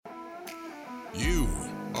You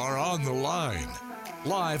are on the line.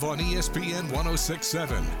 Live on ESPN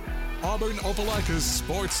 1067. Auburn Opelika's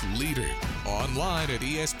sports leader. Online at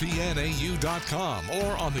espnau.com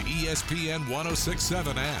or on the ESPN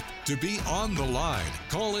 1067 app. To be on the line,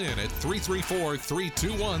 call in at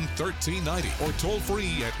 334-321-1390 or toll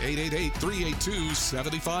free at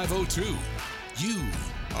 888-382-7502. You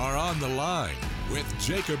are on the line with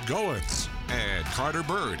Jacob Goins and Carter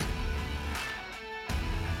Byrd.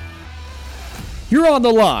 You're on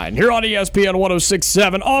the line here on ESPN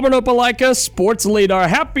 1067, Auburn Opelika Sports Leader.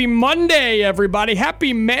 Happy Monday, everybody.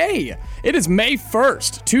 Happy May. It is May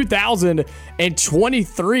 1st,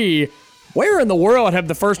 2023. Where in the world have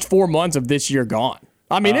the first 4 months of this year gone?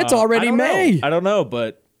 I mean, it's already May. I don't know,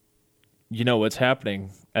 but you know what's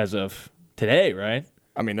happening as of today, right?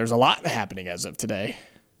 I mean, there's a lot happening as of today.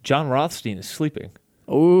 John Rothstein is sleeping.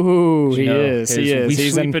 Ooh, he is. We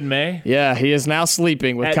sleep in May? Yeah, he is now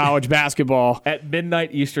sleeping with college basketball. At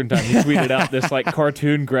midnight Eastern time, he tweeted out this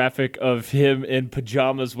cartoon graphic of him in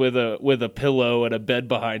pajamas with a pillow and a bed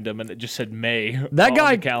behind him, and it just said May on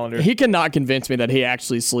the calendar. He cannot convince me that he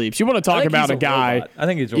actually sleeps. You want to talk about a guy? Robot. I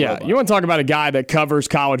think he's a robot. You want to talk about a guy that covers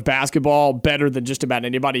college basketball better than just about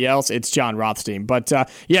anybody else? It's John Rothstein. But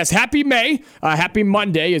yes, happy May, happy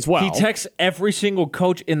Monday as well. He texts every single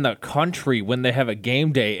coach in the country when they have a game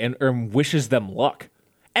day and wishes them luck.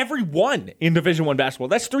 Everyone in Division I basketball.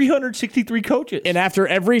 That's 363 coaches. And after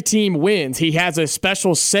every team wins, he has a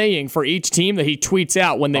special saying for each team that he tweets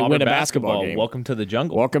out when they win a basketball game. Welcome to the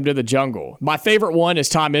jungle. Welcome to the jungle. My favorite one is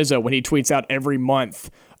Tom Izzo when he tweets out every month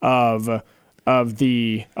of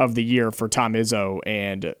the year for Tom Izzo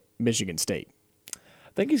and Michigan State. I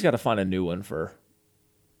think he's got to find a new one for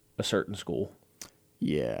a certain school.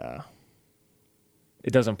 Yeah.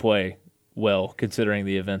 It doesn't play well, considering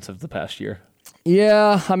the events of the past year.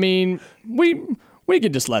 Yeah, I mean, we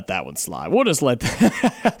could just let that one slide. We'll just let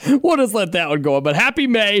that one go. But happy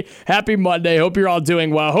May, happy Monday. Hope you're all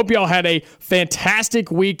doing well. Hope you all had a fantastic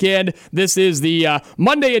weekend. This is the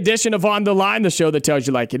Monday edition of On the Line, the show that tells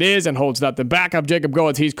you like it is and holds nothing back. I'm Jacob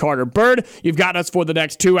Goins. He's Carter Byrd. You've got us for the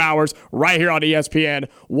next 2 hours right here on ESPN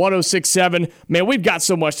 1067. Man, we've got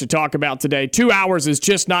so much to talk about today. 2 hours is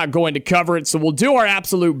just not going to cover it, so we'll do our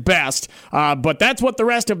absolute best. But that's what the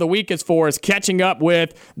rest of the week is for, is catching up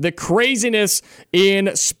with the craziness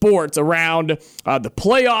in sports around the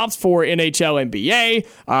playoffs for NHL, NBA,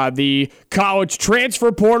 the college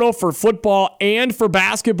transfer portal for football and for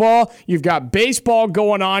basketball. You've got baseball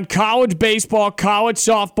going on, college baseball, college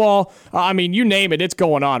softball. I mean, you name it, it's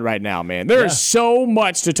going on right now, man. There is so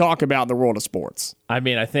much to talk about in the world of sports. I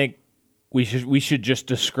mean, I think we should just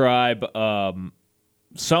describe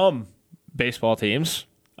some baseball teams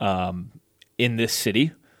in this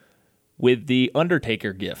city with the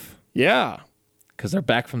Undertaker gif. Yeah. Because they're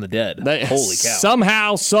back from the dead. Holy cow.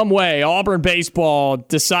 Somehow, some way, Auburn Baseball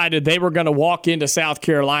decided they were going to walk into South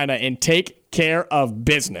Carolina and take care of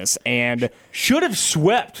business. And should have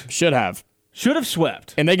swept. Should have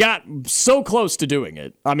swept. And they got so close to doing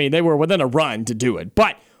it. I mean, they were within a run to do it.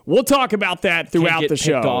 But we'll talk about that throughout the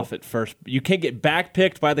show. Picked off at first. You can't get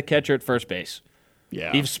back-picked by the catcher at first base.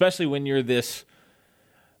 Yeah. Especially when you're this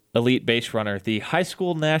elite base runner, the high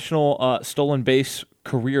school national stolen base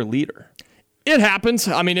career leader. It happens.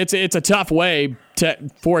 I mean, it's a tough way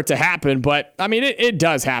for it to happen, but I mean, it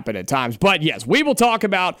does happen at times. But yes, we will talk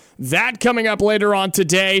about that coming up later on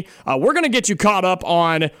today. We're going to get you caught up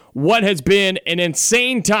on what has been an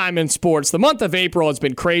insane time in sports. The month of April has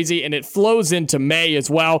been crazy, and it flows into May as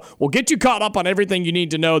well. We'll get you caught up on everything you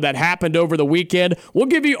need to know that happened over the weekend. We'll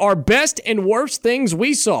give you our best and worst things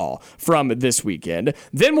we saw from this weekend.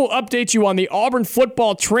 Then we'll update you on the Auburn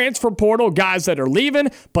football transfer portal, guys that are leaving,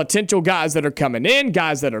 potential guys that are coming in,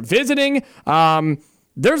 guys that are visiting.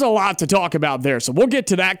 There's a lot to talk about there, so we'll get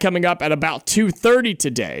to that coming up at about 2:30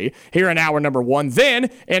 today here in hour number 1. Then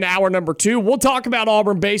in hour number 2, we'll talk about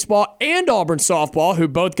Auburn baseball and Auburn softball, who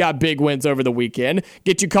both got big wins over the weekend.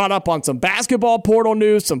 Get you caught up on some basketball portal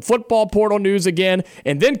news, some football portal news again,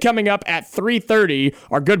 and then coming up at 3:30,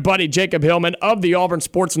 our good buddy Jacob Hillman of the Auburn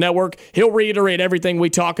Sports Network. He'll reiterate everything we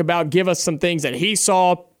talk about, give us some things that he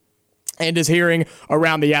saw and is hearing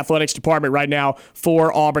around the athletics department right now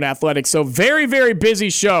for Auburn Athletics. So very, very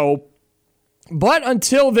busy show But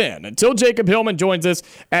until then, until Jacob Hillman joins us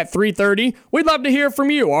at 3:30, we'd love to hear from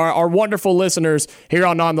you, our wonderful listeners here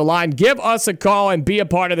on The Line. Give us a call and be a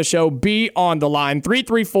part of the show. Be on the line,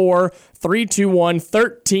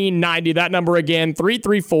 334-321-1390. That number again,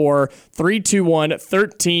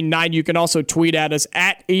 334-321-1390. You can also tweet at us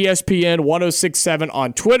at ESPN1067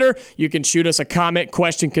 on Twitter. You can shoot us a comment,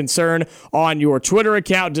 question, concern on your Twitter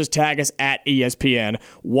account. Just tag us at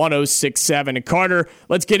ESPN1067. And Carter,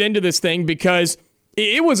 let's get into this thing because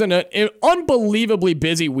it was an unbelievably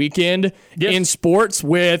busy weekend in sports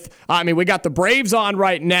with, we got the Braves on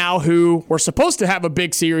right now who were supposed to have a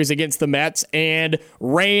big series against the Mets, and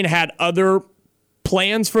rain had other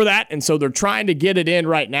plans for that, and so they're trying to get it in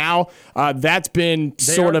right now. That's been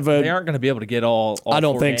They aren't going to be able to get all I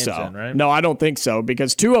don't think so. In, right? No, I don't think so,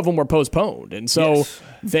 because 2 of them were postponed, and so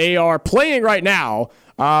they are playing right now,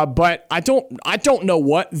 but I don't know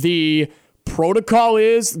what the protocol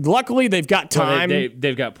is. Luckily, they've got time. Well,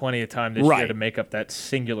 they've got plenty of time this year to make up that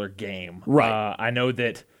singular game. Right. I know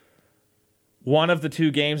that one of the 2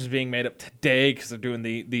 games is being made up today because they're doing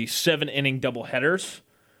the 7-inning doubleheaders.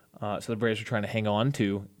 So the Braves are trying to hang on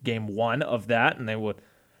to game 1 of that, and they would, at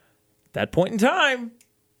that point in time,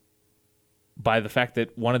 by the fact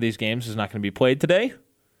that one of these games is not going to be played today,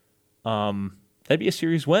 that'd be a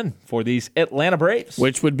series win for these Atlanta Braves.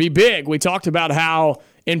 Which would be big. We talked about how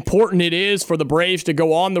important it is for the Braves to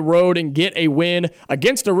go on the road and get a win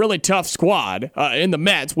against a really tough squad in the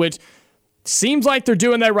Mets, which seems like they're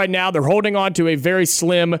doing that right now. They're holding on to a very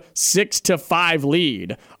slim 6-5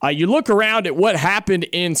 lead. You look around at what happened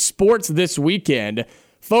in sports this weekend.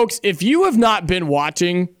 Folks, if you have not been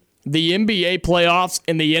watching the NBA playoffs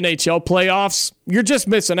and the NHL playoffs, you're just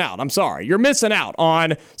missing out. I'm sorry. You're missing out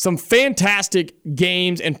on some fantastic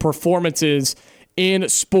games and performances in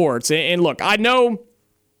sports. And look, I know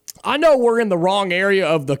we're in the wrong area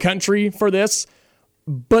of the country for this,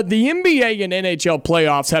 but the NBA and NHL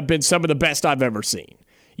playoffs have been some of the best I've ever seen.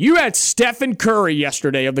 You had Stephen Curry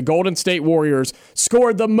yesterday of the Golden State Warriors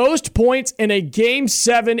scored the most points in a Game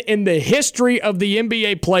 7 in the history of the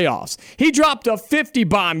NBA playoffs. He dropped a 50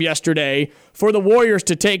 bomb yesterday for the Warriors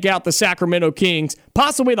to take out the Sacramento Kings,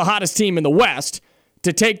 possibly the hottest team in the West,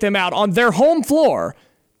 to take them out on their home floor.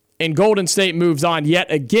 And Golden State moves on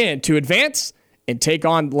yet again to advance and take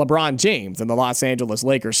on LeBron James and the Los Angeles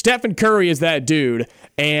Lakers. Stephen Curry is that dude,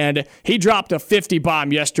 and he dropped a 50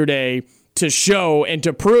 bomb yesterday to show and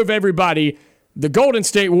to prove everybody the Golden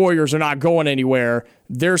State Warriors are not going anywhere.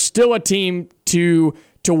 They're still a team to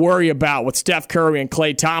worry about with Steph Curry and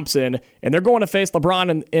Klay Thompson, and they're going to face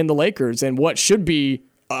LeBron and the Lakers in what should be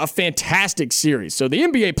a fantastic series. So the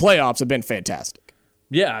NBA playoffs have been fantastic.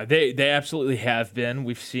 Yeah, they absolutely have been.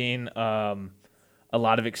 We've seen a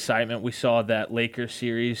lot of excitement. We saw that Lakers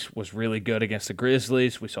series was really good against the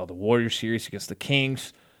Grizzlies. We saw the Warriors series against the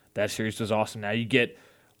Kings. That series was awesome. Now you get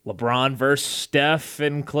LeBron versus Steph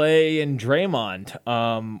and Klay and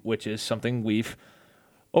Draymond, which is something we've,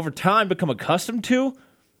 over time, become accustomed to.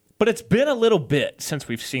 But it's been a little bit since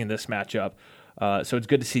we've seen this matchup. So it's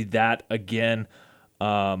good to see that again.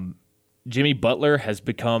 Jimmy Butler has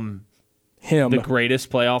become the greatest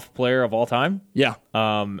playoff player of all time. Yeah.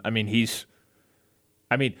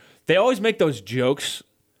 They always make those jokes.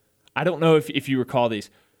 I don't know if you recall these,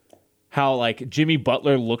 how like Jimmy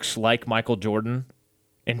Butler looks like Michael Jordan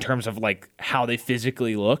in terms of like how they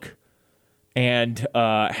physically look, and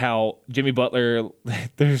how Jimmy Butler,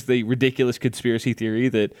 there's the ridiculous conspiracy theory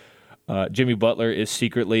that Jimmy Butler is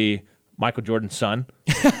secretly Michael Jordan's son,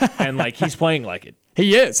 and like he's playing like it.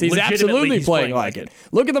 He is. He's absolutely playing like it.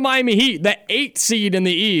 Look at the Miami Heat, the 8th seed in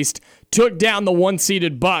the East, took down the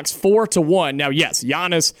 1-seeded Bucks 4-1. Now, yes,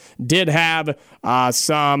 Giannis did have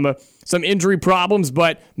some injury problems,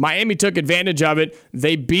 but Miami took advantage of it.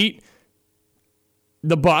 They beat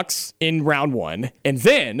the Bucks in round 1, and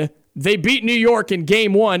then they beat New York in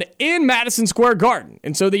game 1 in Madison Square Garden.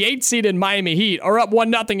 And so the 8th-seeded Miami Heat are up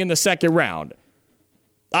 1-0 in the second round.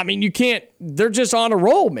 I mean, you can't, they're just on a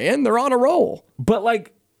roll, man. They're on a roll. But,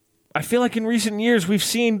 like, I feel like in recent years we've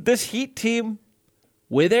seen this Heat team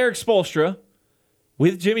with Eric Spoelstra,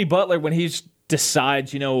 with Jimmy Butler, when he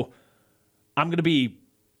decides, I'm going to be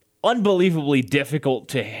unbelievably difficult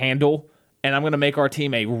to handle, and I'm going to make our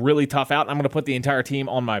team a really tough out, and I'm going to put the entire team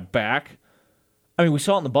on my back. I mean, we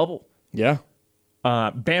saw it in the bubble. Yeah.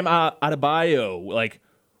 Bam Adebayo. Like,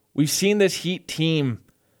 we've seen this Heat team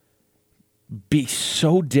be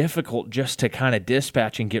so difficult just to kind of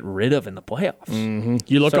dispatch and get rid of in the playoffs. Mm-hmm.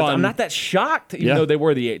 You look so on. I'm not that shocked, even though they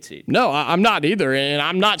were the 8 seed. No, I'm not either, and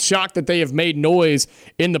I'm not shocked that they have made noise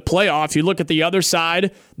in the playoffs. You look at the other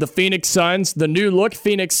side, the Phoenix Suns, the new look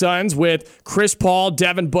Phoenix Suns with Chris Paul,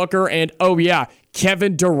 Devin Booker, and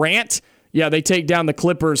Kevin Durant. Yeah, they take down the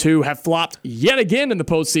Clippers, who have flopped yet again in the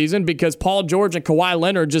postseason because Paul George and Kawhi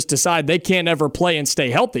Leonard just decide they can't ever play and stay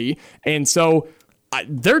healthy, and so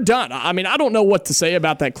they're done. I mean, I don't know what to say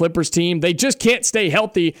about that Clippers team. They just can't stay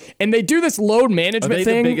healthy, and they do this load management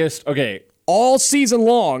thing all season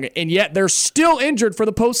long, and yet they're still injured for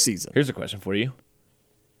the postseason. Here's a question for you.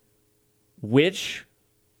 Which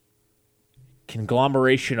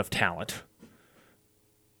conglomeration of talent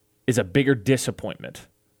is a bigger disappointment?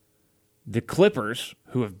 The Clippers,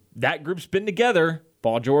 that group's been together,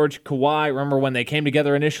 Paul George, Kawhi, remember when they came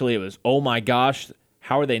together initially, it was, oh my gosh,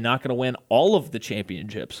 how are they not going to win all of the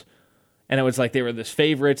championships? And it was like they were the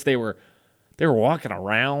favorites. They were walking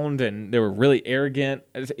around and they were really arrogant.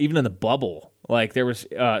 Even in the bubble, like there was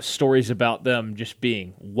stories about them just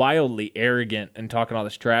being wildly arrogant and talking all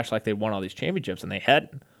this trash like they won all these championships, and they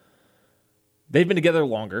hadn't. They've been together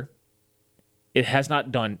longer. They have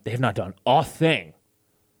not done a thing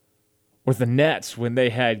with the Nets when they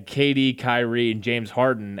had KD, Kyrie, and James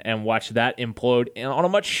Harden, and watched that implode on a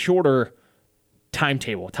much shorter time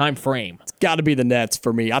frame. It's got to be the Nets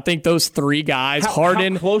for me. I think those three guys,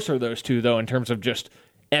 Harden. How close are those two, though, in terms of just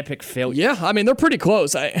epic failure? Yeah, I mean, they're pretty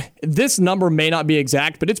close. This number may not be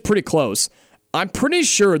exact, but it's pretty close. I'm pretty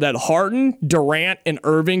sure that Harden, Durant, and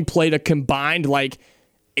Irving played a combined,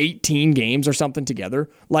 18 games or something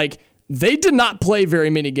together. They did not play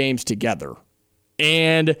very many games together.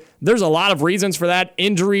 And there's a lot of reasons for that.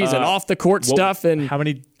 Injuries and off-the-court stuff. And how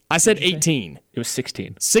many? I said 18. It was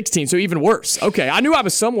 16. 16, so even worse. Okay, I knew I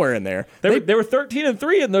was somewhere in there. They were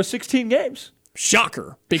 13-3 in those 16 games.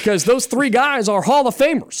 Shocker, because those three guys are Hall of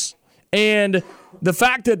Famers. And the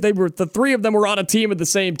fact that the three of them were on a team at the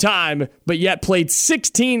same time, but yet played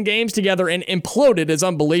 16 games together and imploded is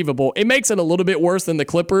unbelievable. It makes it a little bit worse than the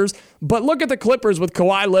Clippers. But look at the Clippers with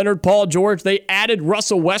Kawhi Leonard, Paul George. They added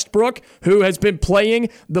Russell Westbrook, who has been playing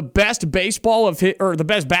the best the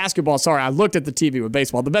best basketball. Sorry, I looked at the TV with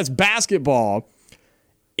baseball. The best basketball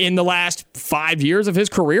in the last 5 years of his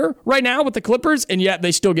career right now with the Clippers, and yet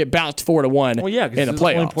they still get bounced 4-1 in the playoffs.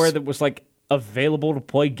 The only player that was available to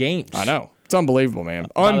play games. I know. It's unbelievable, man.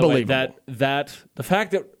 Unbelievable. The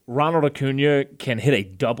fact that Ronald Acuna can hit a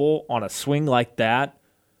double on a swing like that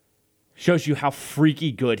shows you how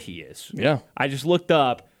freaky good he is. Yeah. I just looked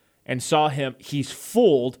up and saw him. He's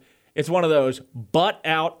fooled. It's one of those butt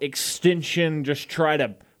out extension, just try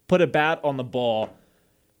to put a bat on the ball,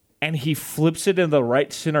 and he flips it in the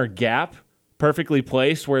right center gap, perfectly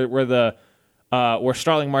placed where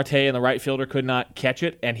Starling Marte and the right fielder could not catch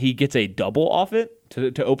it, and he gets a double off it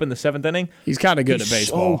to open the 7th inning. He's kind of good at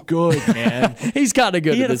baseball. So good, man. He's kind of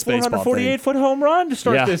good at this baseball thing. He had a 448-foot home run to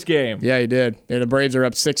start this game. Yeah, he did. And the Braves are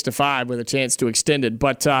up 6-5 with a chance to extend it.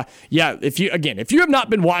 But if you have not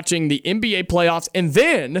been watching the NBA playoffs and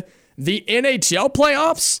then the NHL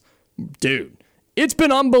playoffs, dude, it's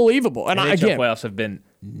been unbelievable. And NHL playoffs have been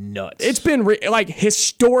nuts. It's been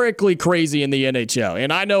historically crazy in the NHL.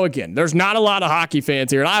 And I know, again, there's not a lot of hockey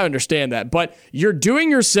fans here, and I understand that. But you're doing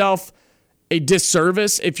yourself a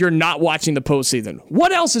disservice if you're not watching the postseason.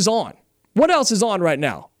 What else is on? What else is on right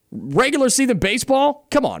now? Regular season baseball?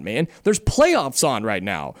 Come on, man. There's playoffs on right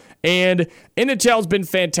now. And NHL's been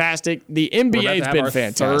fantastic. The NBA's been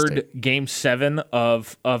fantastic. Third Game 7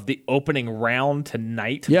 of the opening round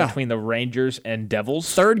tonight between the Rangers and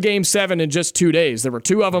Devils. Third Game 7 in just 2 days. There were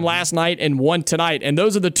 2 of them last night and 1 tonight. And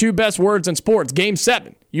those are the 2 best words in sports. Game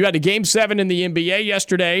 7. You had a Game 7 in the NBA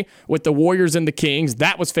yesterday with the Warriors and the Kings.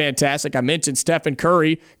 That was fantastic. I mentioned Stephen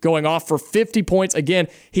Curry going off for 50 points. Again,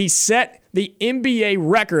 he set the NBA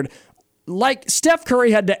record. Steph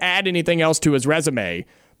Curry had to add anything else to his resume.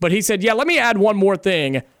 But he said, let me add one more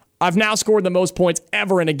thing. I've now scored the most points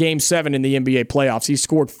ever in a Game 7 in the NBA playoffs. He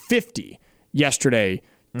scored 50 yesterday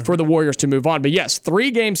for the Warriors to move on. But yes, 3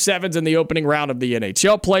 Game 7s in the opening round of the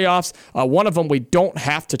NHL playoffs. One of them we don't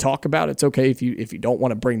have to talk about. It's okay if you don't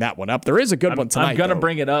want to bring that one up. There is a good one tonight. I'm going to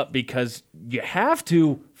bring it up because you have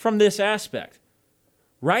to from this aspect.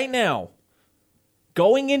 Right now,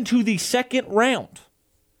 going into the second round,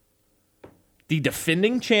 the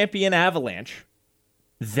defending champion Avalanche,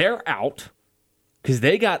 they're out because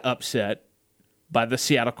they got upset by the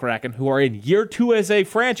Seattle Kraken, who are in year 2 as a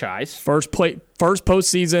franchise. First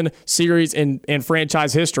postseason series in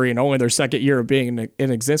franchise history, and only their second year of being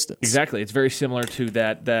in existence. Exactly. It's very similar to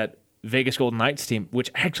that Vegas Golden Knights team,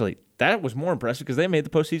 which actually that was more impressive because they made the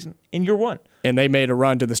postseason in year one. And they made a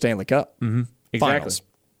run to the Stanley Cup. Mm-hmm. Exactly. Finals.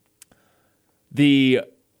 The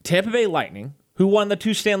Tampa Bay Lightning, who won the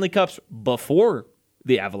 2 Stanley Cups before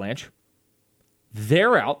the Avalanche,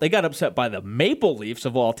 they're out. They got upset by the Maple Leafs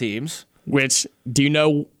of all teams. Which, do you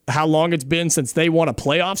know how long it's been since they won a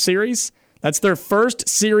playoff series? That's their first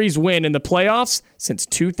series win in the playoffs since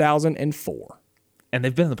 2004. And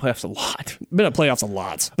they've been in the playoffs a lot. Been in the playoffs a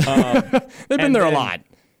lot. They've been there a lot.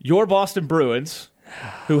 Your Boston Bruins,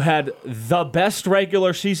 who had the best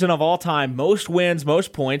regular season of all time, most wins,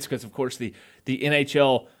 most points, because, of course, the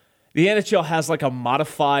NHL has like a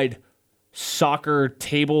modified soccer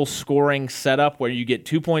table scoring setup where you get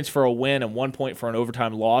 2 points for a win and 1 point for an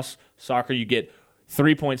overtime loss. Soccer, you get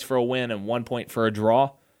 3 points for a win and 1 point for a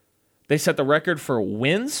draw. They set the record for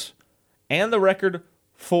wins and the record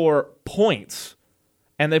for points.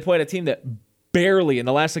 And they played a team that barely, in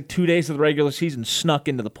the last 2 days of the regular season, snuck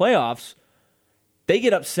into the playoffs. They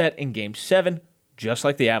get upset in Game 7, just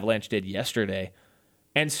like the Avalanche did yesterday.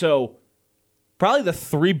 And so, probably the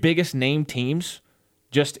 3 biggest named teams,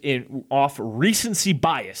 just off recency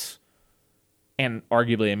bias, and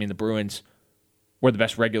arguably, the Bruins were the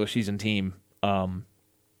best regular season team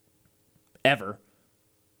ever.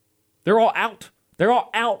 They're all out. They're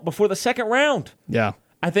all out before the second round. Yeah.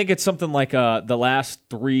 I think it's something like the last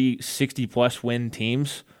 3 60-plus win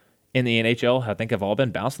teams in the NHL, I think, have all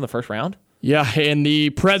been bounced in the first round. Yeah, and the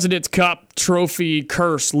President's Cup trophy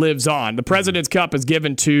curse lives on. The President's Cup is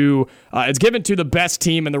given to the best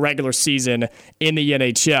team in the regular season in the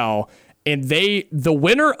NHL, and the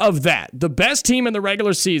winner of that, the best team in the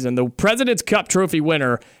regular season, the President's Cup trophy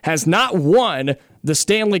winner, has not won the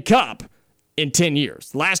Stanley Cup in 10 years.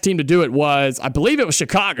 The last team to do it was, I believe it was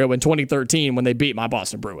Chicago in 2013 when they beat my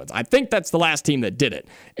Boston Bruins. I think that's the last team that did it.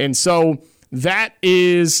 And so that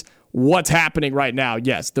is what's happening right now.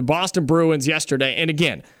 Yes, the Boston Bruins yesterday, and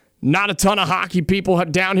again, not a ton of hockey people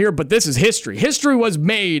down here, but this is history. History was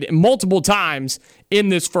made multiple times in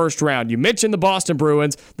this first round. You mentioned the Boston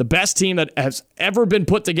Bruins, the best team that has ever been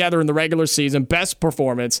put together in the regular season, best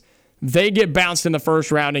performance. They get bounced in the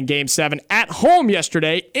first round in Game 7 at home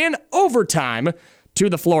yesterday in overtime to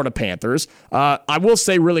the Florida Panthers. I will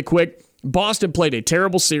say really quick, Boston played a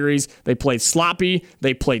terrible series. They played sloppy.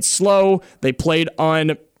 They played slow. They played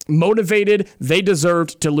unmotivated. They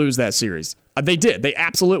deserved to lose that series. They did. They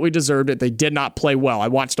absolutely deserved it. They did not play well. I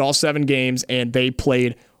watched all 7 games, and they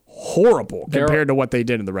played horrible compared to what they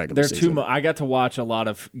did in the regular season. I got to watch a lot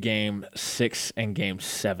of Game 6 and Game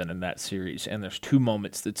 7 in that series, and there's 2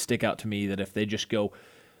 moments that stick out to me that if they just go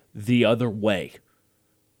the other way,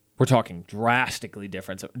 we're talking drastically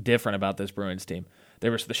different about this Bruins team.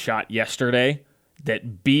 There was the shot yesterday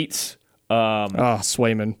that beats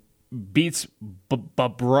Swayman. Beats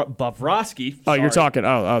Bobrovsky. Oh, you're talking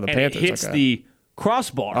the Panthers. And hits the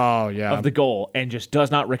crossbar of the goal and just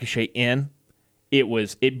does not ricochet in.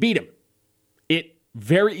 It beat him. It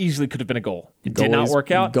very easily could have been a goal. It did not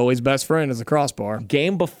work out. Goalie's best friend is a crossbar.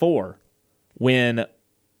 Game before, when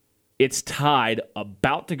it's tied,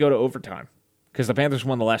 about to go to overtime, because the Panthers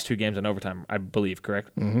won the last 2 games in overtime, I believe,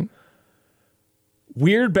 correct? Mm-hmm.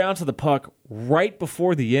 Weird bounce of the puck right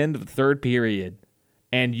before the end of the third period,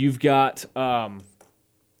 and you've got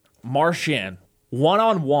Marchand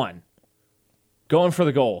one-on-one going for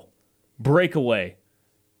the goal, breakaway,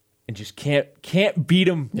 and just can't beat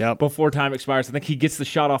him before time expires. I think he gets the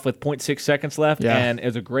shot off with 0.6 seconds left, and it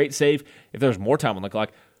was a great save. If there was more time on the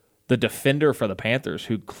clock, the defender for the Panthers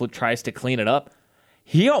who tries to clean it up,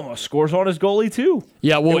 he almost scores on his goalie too.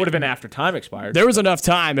 Yeah, well, it would have been after time expired. There was enough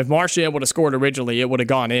time. If Marchand would have scored originally, it would have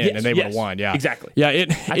gone in, and they would have won. Yeah, exactly. Yeah, I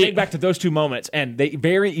think back to those 2 moments, and they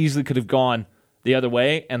very easily could have gone the other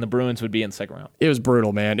way, and the Bruins would be in the second round. It was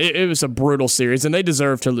brutal, man. It was a brutal series, and they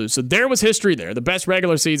deserved to lose. So there was history there. The best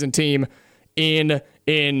regular season team in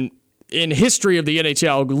history of the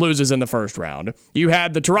NHL loses in the first round. You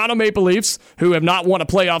had the Toronto Maple Leafs, who have not won a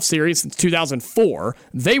playoff series since 2004.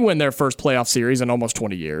 They win their first playoff series in almost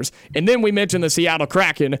 20 years. And then we mentioned the Seattle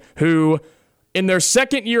Kraken, who in their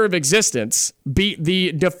second year of existence beat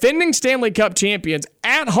the defending Stanley Cup champions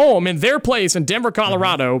at home in their place in Denver,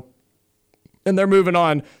 Colorado. And they're moving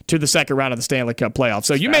on to the second round of the Stanley Cup playoffs.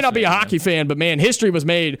 So you may not be a hockey fan, but, man, history was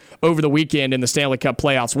made over the weekend in the Stanley Cup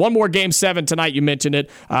playoffs. One more Game 7 tonight. You mentioned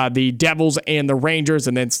it. The Devils and the Rangers,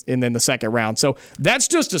 and then the second round. So that's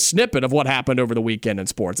just a snippet of what happened over the weekend in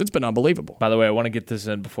sports. It's been unbelievable. By the way, I want to get this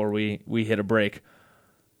in before we hit a break.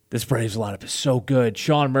 This Braves lineup is so good.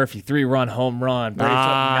 Sean Murphy, 3-run home run. Braves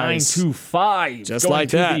up 9-5. Just like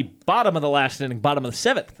that. The bottom of the last inning, bottom of the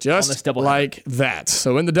seventh. Just on this doubleheader. like that.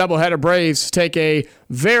 So in the doubleheader, Braves take a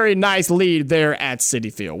very nice lead there at Citi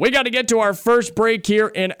Field. We got to get to our first break here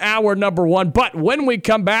in hour number 1. But when we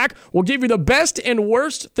come back, we'll give you the best and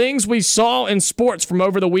worst things we saw in sports from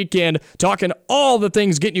over the weekend, talking all the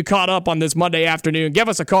things getting you caught up on this Monday afternoon. Give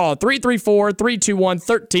us a call,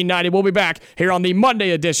 334-321-1390. We'll be back here on the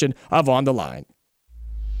Monday edition of On the Line.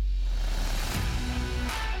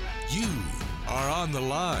 You are on the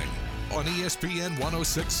line on ESPN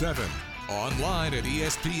 1067, online at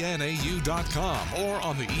espnau.com, or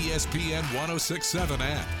on the ESPN 1067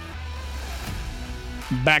 app.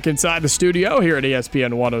 Back inside the studio here at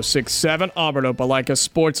ESPN 1067, Auburn Opelika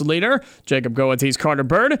sports leader Jacob Goins, he's Carter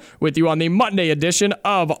Byrd, with you on the Monday edition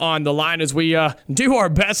of On the Line as we do our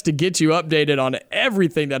best to get you updated on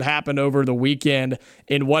everything that happened over the weekend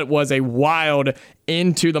in what was a wild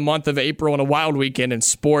into the month of April and a wild weekend in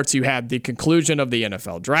sports. You had the conclusion of the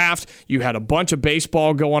NFL draft. You had a bunch of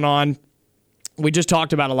baseball going on. We just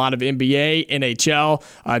talked about a lot of NBA, NHL,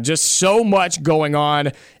 just so much going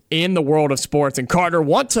on in the world of sports. And Carter,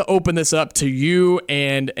 want to open this up to you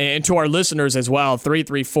and to our listeners as well.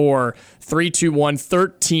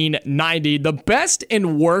 334-321-1390. The best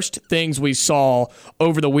and worst things we saw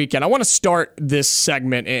over the weekend. I want to start this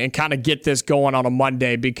segment and kind of get this going on a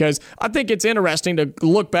Monday because I think it's interesting to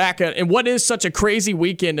look back at and what is such a crazy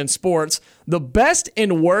weekend in sports. The best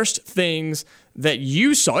and worst things that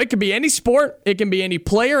you saw. It could be any sport. It can be any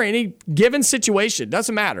player, any given situation.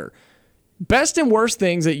 Doesn't matter. Best and worst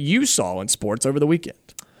things that you saw in sports over the weekend.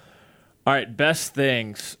 All right, best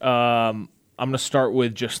things. I'm going to start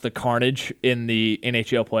with just the carnage in the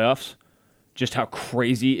NHL playoffs. Just how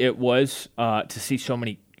crazy it was to see so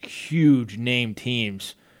many huge name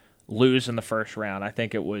teams lose in the first round. I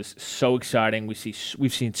think it was so exciting.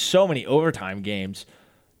 We've seen so many overtime games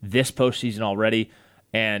this postseason already,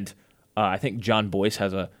 and I think John Boyce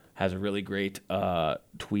has a really great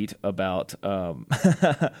tweet about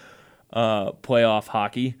playoff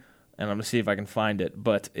hockey, and I'm gonna see if I can find it.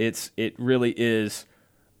 But it really is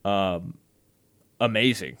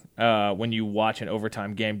amazing when you watch an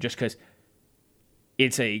overtime game, just because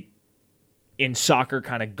it's in soccer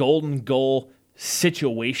kind of golden goal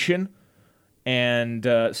situation, and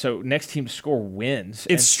so next team to score wins.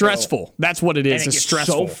 It's stressful. That's what it is. It's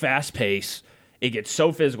stressful. So fast paced. It gets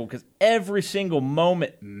so physical because every single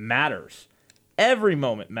moment matters. Every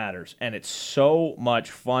moment matters, and it's so much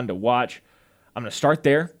fun to watch. I'm going to start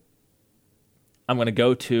there. I'm going to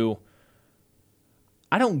go to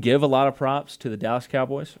 – I don't give a lot of props to the Dallas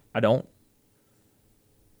Cowboys. I don't.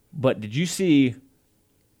 But did you see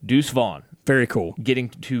Deuce Vaughn? Very cool. Getting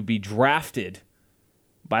to be drafted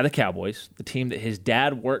by the Cowboys, the team that his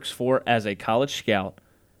dad works for as a college scout.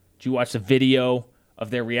 Did you watch the video of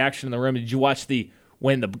their reaction in the room? Did you watch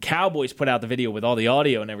when the Cowboys put out the video with all the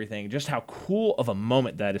audio and everything, just how cool of a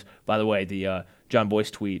moment that is? By the way, the John Boyce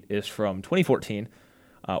tweet is from 2014.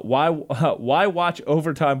 Why watch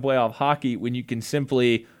overtime playoff hockey when you can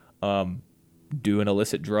simply do an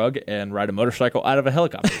illicit drug and ride a motorcycle out of a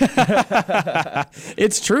helicopter?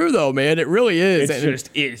 It's true, though, man. It really is.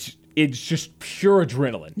 It's just pure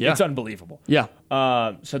adrenaline. Yeah. It's unbelievable. Yeah.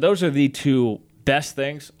 So those are the two best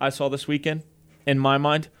things I saw this weekend, in my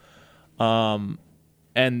mind.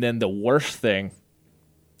 And then the worst thing,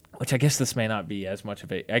 which I guess this may not be as much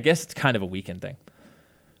of I guess it's kind of a weekend thing.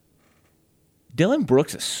 Dylan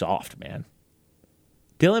Brooks is soft, man.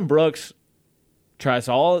 Dylan Brooks tries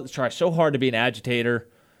so hard to be an agitator,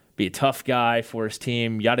 be a tough guy for his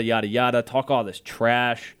team, yada, yada, yada, talk all this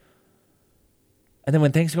trash. And then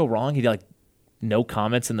when things go wrong, he no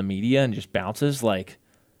comments in the media and just bounces.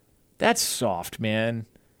 That's soft, man.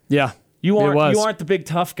 Yeah. You aren't the big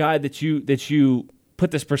tough guy that you put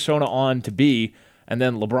this persona on to be, and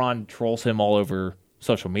then LeBron trolls him all over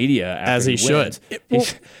social media as he should.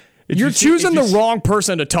 You're choosing the wrong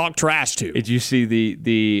person to talk trash to. Did you see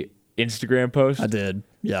the Instagram post? I did.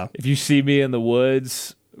 Yeah. If you see me in the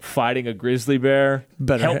woods fighting a grizzly bear,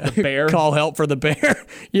 better help the bear. Call help for the bear.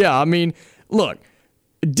 Yeah, I mean, look,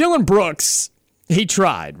 Dylan Brooks, he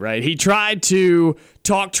tried, right? He tried to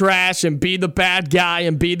talk trash and be the bad guy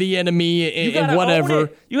and be the enemy and whatever.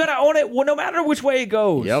 You got to own it no matter which way it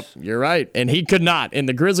goes. Yep, you're right. And he could not. And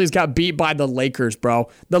the Grizzlies got beat by the Lakers, bro.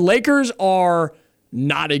 The Lakers are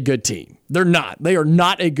not a good team. They're not. They are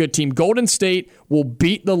not a good team. Golden State will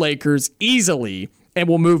beat the Lakers easily and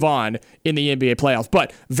we'll move on in the NBA playoffs.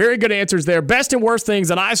 But very good answers there. Best and worst things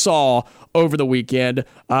that I saw over the weekend.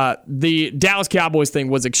 The Dallas Cowboys thing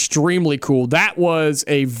was extremely cool. That was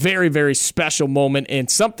a very, very special moment and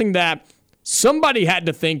something that somebody had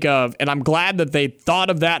to think of, and I'm glad that they thought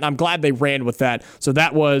of that, and I'm glad they ran with that. So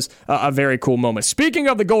that was a very cool moment. Speaking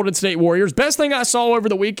of the Golden State Warriors, best thing I saw over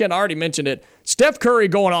the weekend, I already mentioned it, Steph Curry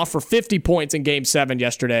going off for 50 points in Game 7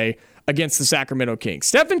 yesterday against the Sacramento Kings.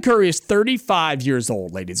 Stephen Curry is 35 years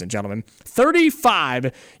old, ladies and gentlemen.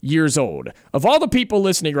 35 years old. Of all the people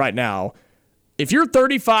listening right now, if you're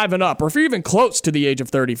 35 and up, or if you're even close to the age of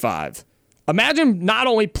 35, imagine not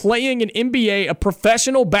only playing an NBA, a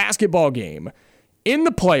professional basketball game, in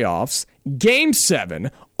the playoffs, Game 7,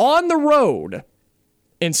 on the road,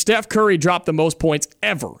 and Steph Curry dropped the most points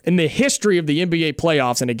ever in the history of the NBA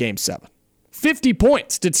playoffs in a Game 7. 50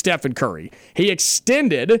 points did Stephen Curry. He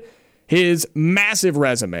extended his massive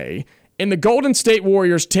resume, and the Golden State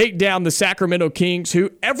Warriors take down the Sacramento Kings,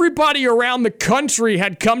 who everybody around the country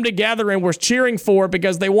had come together and was cheering for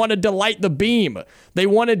because they wanted to light the beam. They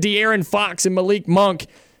wanted De'Aaron Fox and Malik Monk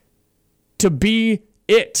to be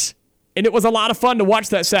it. And it was a lot of fun to watch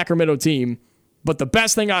that Sacramento team. But the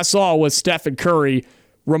best thing I saw was Stephen Curry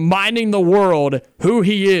reminding the world who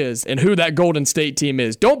he is and who that Golden State team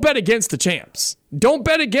is. Don't bet against the champs. Don't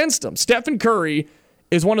bet against them. Stephen Curry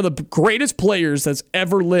is one of the greatest players that's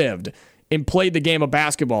ever lived and played the game of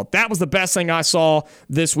basketball. That was the best thing I saw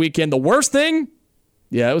this weekend. The worst thing?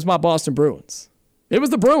 Yeah, it was my Boston Bruins. It was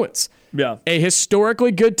the Bruins. Yeah. A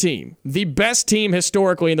historically good team. The best team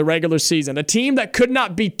historically in the regular season. A team that could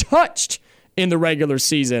not be touched in the regular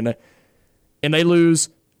season. And they lose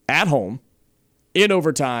at home in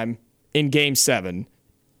overtime in Game 7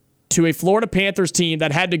 to a Florida Panthers team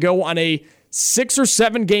that had to go on a 6 or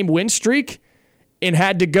 7 game win streak and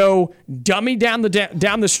had to go dummy down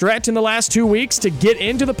the stretch in the last 2 weeks to get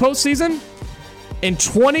into the postseason. And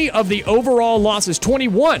 21 of the overall losses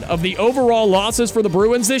for the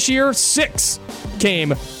Bruins this year, 6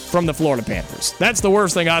 came from the Florida Panthers. That's the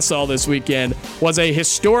worst thing I saw this weekend, was a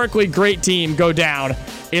historically great team go down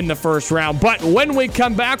in the first round. But when we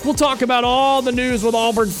come back, we'll talk about all the news with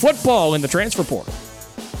Auburn football in the transfer portal.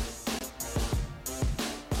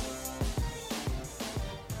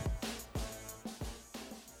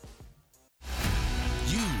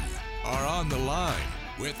 On the Line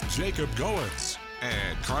with Jacob Goins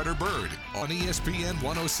and Carter Byrd on ESPN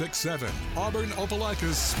 106.7, Auburn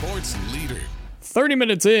Opelika's sports leader. 30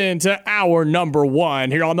 minutes into hour number 1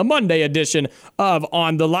 here on the Monday edition of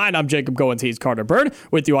On the Line. I'm Jacob Goins. He's Carter Byrd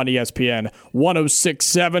with you on ESPN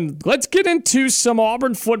 106.7. Let's get into some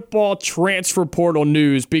Auburn football transfer portal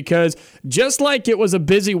news, because just like it was a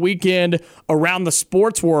busy weekend around the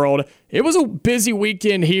sports world, it was a busy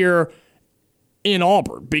weekend here in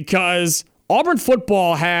Auburn, because Auburn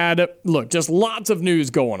football had, just lots of news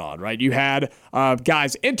going on, right? You had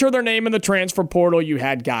guys enter their name in the transfer portal. You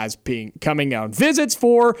had guys coming on visits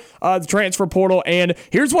for the transfer portal. And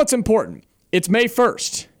here's what's important. It's May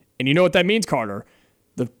 1st. And you know what that means, Carter?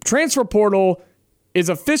 The transfer portal is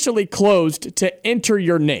officially closed to enter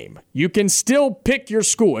your name. You can still pick your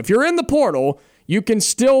school. If you're in the portal, you can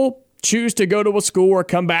still choose to go to a school or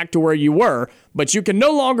come back to where you were, but you can no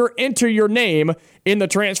longer enter your name in the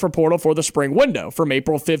transfer portal for the spring window from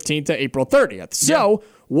April 15th to April 30th. So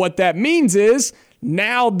what that means is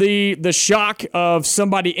now the shock of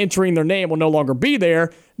somebody entering their name will no longer be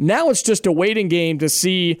there. Now it's just a waiting game to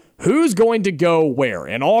see who's going to go where.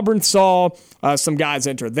 And Auburn saw some guys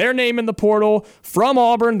enter their name in the portal from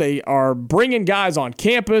Auburn. They are bringing guys on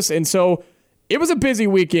campus, and so it was a busy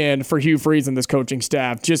weekend for Hugh Freeze and this coaching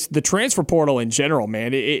staff. Just the transfer portal in general,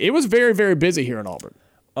 man. It was very, very busy here in Auburn.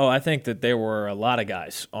 Oh, I think that there were a lot of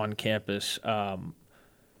guys on campus, to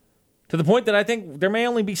the point that I think there may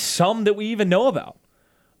only be some that we even know about.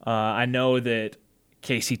 I know that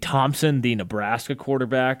Casey Thompson, the Nebraska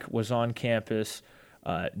quarterback, was on campus.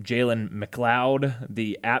 Jalen McLeod,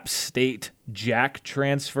 the App State Jack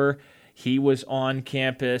transfer, he was on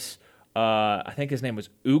campus. I think his name was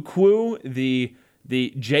Ukwu, the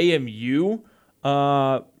JMU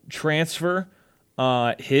transfer.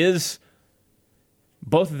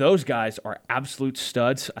 Both of those guys are absolute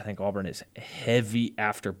studs. I think Auburn is heavy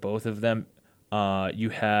after both of them. You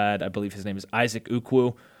had, I believe his name is Isaac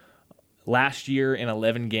Ukwu. Last year in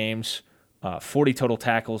 11 games, 40 total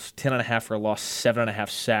tackles, 10.5 for a loss, 7.5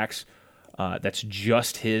 sacks. That's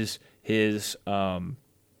just his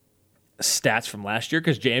stats from last year,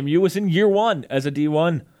 because JMU was in year 1 as a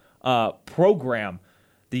D1 program.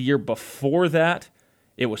 The year before that,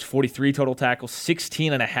 it was 43 total tackles,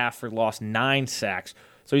 16.5 for loss, 9 sacks.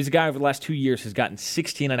 So he's a guy over the last 2 years has gotten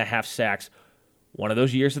 16.5 sacks, one of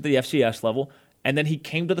those years at the FCS level, and then he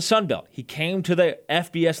came to the Sun Belt. He came to the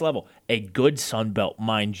FBS level, a good Sun Belt,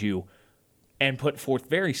 mind you, and put forth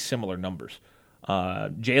very similar numbers.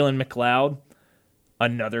 Jalen McLeod,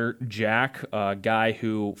 another Jack, a guy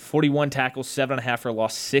who 41 tackles, 7.5 for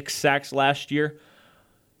loss, 6 sacks last year.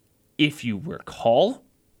 If you recall,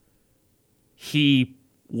 he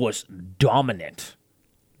was dominant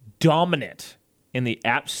in the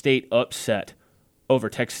App State upset over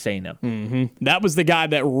Texas A&M. Mm-hmm. That was the guy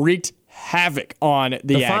that wreaked havoc on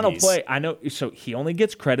the Aggies. Final play, I know, so he only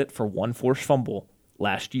gets credit for one forced fumble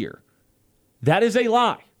last year. That is a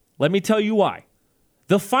lie. Let me tell you why.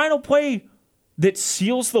 The final play that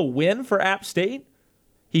seals the win for App State,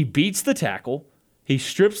 he beats the tackle, he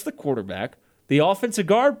strips the quarterback, the offensive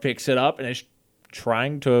guard picks it up and is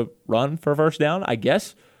trying to run for first down, I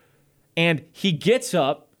guess, and he gets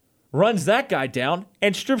up, runs that guy down,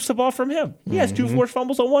 and strips the ball from him. He has 2 forced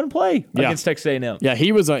fumbles on one play against Texas A&M. Yeah,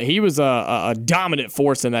 he was a dominant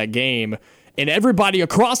force in that game, and everybody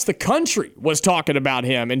across the country was talking about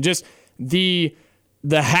him and just the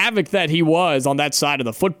havoc that he was on that side of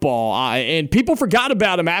the football. And people forgot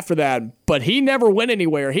about him after that, but he never went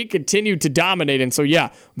anywhere. He continued to dominate. And so, yeah,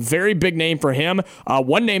 very big name for him.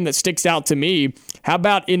 One name that sticks out to me, how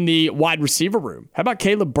about in the wide receiver room? How about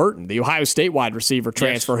Caleb Burton, the Ohio State wide receiver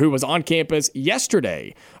transfer, who was on campus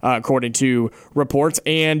yesterday, according to reports.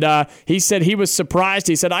 And he said he was surprised.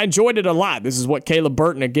 He said, I enjoyed it a lot. This is what Caleb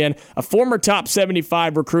Burton, again, a former top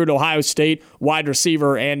 75 recruit, Ohio State wide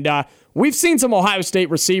receiver. And we've seen some Ohio State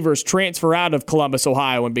receivers transfer out of Columbus,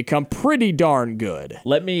 Ohio, and become pretty darn good.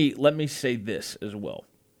 Let me say this as well.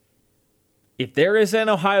 If there is an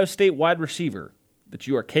Ohio State wide receiver that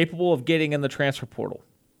you are capable of getting in the transfer portal,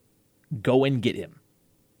 go and get him.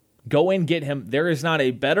 Go and get him. There is not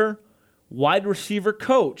a better wide receiver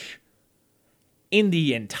coach in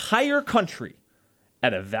the entire country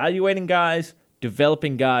at evaluating guys,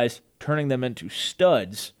 developing guys, turning them into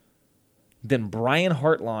studs than Brian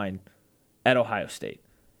Hartline at Ohio State.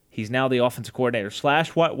 He's now the offensive coordinator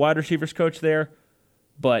 / wide receivers coach there,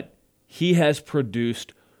 but he has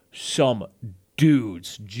produced some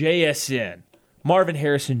dudes. JSN, Marvin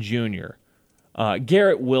Harrison Jr.,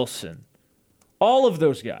 Garrett Wilson, all of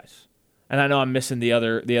those guys. And I know I'm missing the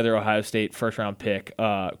other Ohio State first-round pick,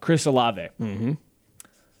 Chris Olave. Mm-hmm.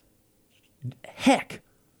 Heck,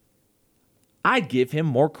 I'd give him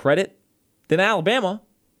more credit than Alabama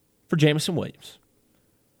for Jamison Williams.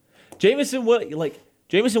 Jamison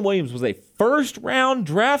Williams was a first-round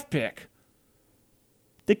draft pick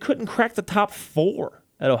that couldn't crack the top 4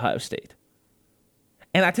 at Ohio State.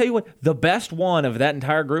 And I tell you what, the best one of that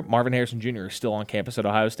entire group, Marvin Harrison Jr., is still on campus at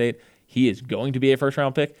Ohio State. He is going to be a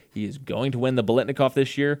first-round pick. He is going to win the Biletnikoff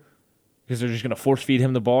this year because they're just going to force-feed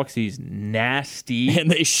him the ball because he's nasty.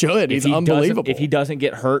 And they should. He's unbelievable. If he doesn't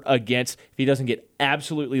get hurt if he doesn't get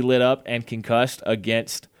absolutely lit up and concussed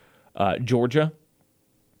against Georgia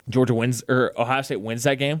wins, or Ohio State wins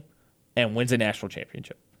that game and wins a national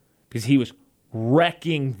championship because he was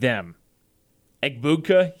wrecking them.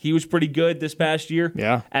 Egbuka, he was pretty good this past year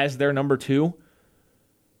as their number 2.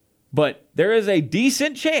 But there is a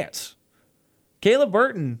decent chance Caleb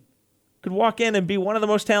Burton could walk in and be one of the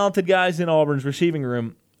most talented guys in Auburn's receiving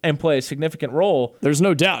room and play a significant role. There's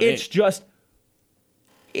no doubt.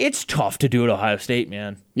 It's tough to do at Ohio State,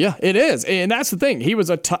 man. Yeah, it is. And that's the thing. He was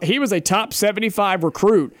a top 75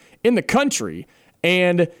 recruit in the country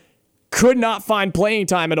and could not find playing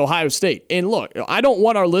time at Ohio State. And look, I don't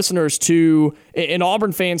want our listeners and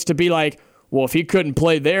Auburn fans to be like, well, if he couldn't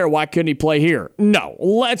play there, why couldn't he play here? No,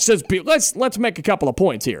 let's make a couple of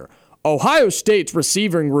points here. Ohio State's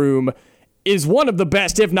receiving room is one of the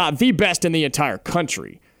best, if not the best, in the entire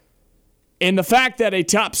country. And the fact that a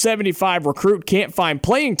top 75 recruit can't find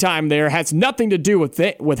playing time there has nothing to do with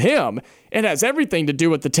him. It has everything to do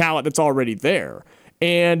with the talent that's already there.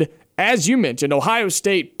 And as you mentioned, Ohio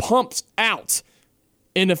State pumps out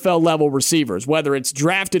NFL-level receivers, whether it's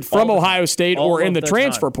drafted from Ohio State or in the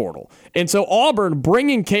transfer portal. And so Auburn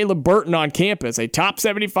bringing Caleb Burton on campus, a top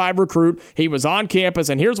 75 recruit, he was on campus,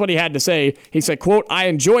 and here's what he had to say. He said, quote, I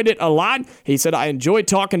enjoyed it a lot. He said, I enjoyed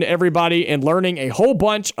talking to everybody and learning a whole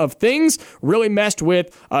bunch of things. Really messed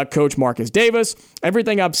with Coach Marcus Davis.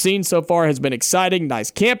 Everything I've seen so far has been exciting.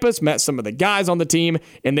 Nice campus. Met some of the guys on the team,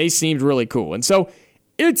 and they seemed really cool. And so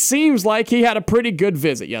it seems like he had a pretty good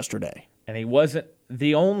visit yesterday. And he wasn't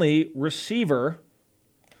the only receiver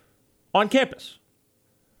on campus.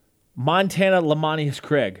 Montana Lamonius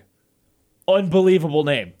Craig. Unbelievable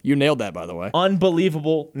name. You nailed that, by the way.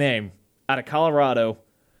 Unbelievable name. Out of Colorado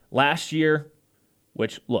last year,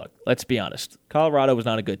 which, look, let's be honest. Colorado was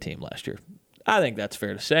not a good team last year. I think that's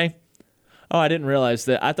fair to say. Oh, I didn't realize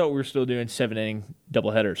that. I thought we were still doing 7-inning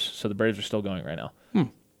doubleheaders, so the Braves are still going right now.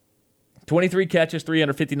 23 catches,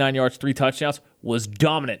 359 yards, 3 touchdowns, was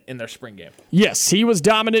dominant in their spring game. Yes, he was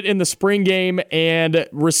dominant in the spring game and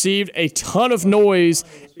received a ton of noise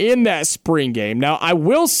in that spring game. Now, I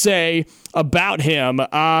will say about him,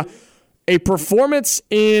 a performance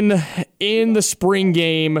in the spring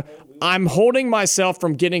game, I'm holding myself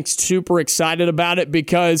from getting super excited about it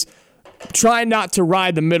because try not to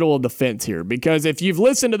ride the middle of the fence here. Because if you've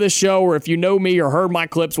listened to this show or if you know me or heard my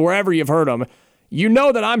clips, wherever you've heard them, you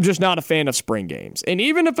know that I'm just not a fan of spring games. And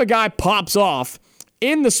even if a guy pops off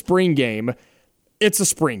in the spring game, it's a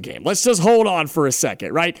spring game. Let's just hold on for a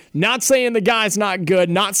second, right? Not saying the guy's not good,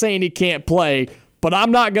 not saying he can't play, but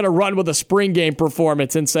I'm not going to run with a spring game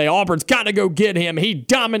performance and say Auburn's got to go get him. He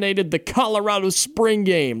dominated the Colorado spring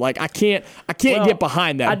game. Like I can't get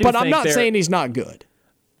behind that. But I'm not saying he's not good.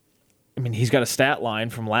 I mean, he's got a stat line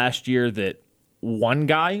from last year that one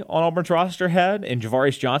guy on Auburn's roster had in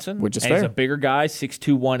Javarius Johnson, which is fair. He's a bigger guy,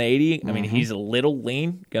 6'2", 180. Mm-hmm. I mean, he's a little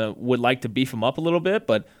lean. Would like to beef him up a little bit,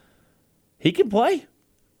 but he can play,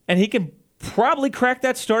 and he can probably crack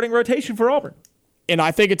that starting rotation for Auburn. And I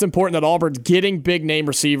think it's important that Auburn's getting big-name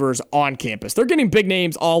receivers on campus. They're getting big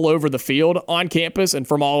names all over the field on campus and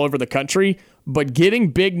from all over the country, but getting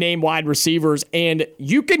big-name wide receivers, and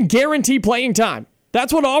you can guarantee playing time.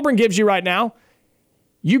 That's what Auburn gives you right now.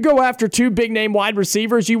 You go after 2 big-name wide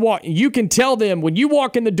receivers, you can tell them when you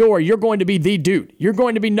walk in the door, you're going to be the dude. You're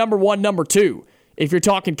going to be number 1, number 2, if you're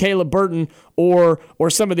talking Caleb Burton or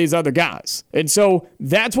some of these other guys. And so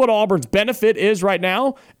that's what Auburn's benefit is right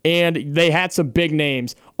now, and they had some big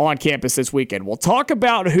names on campus this weekend. We'll talk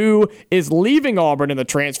about who is leaving Auburn in the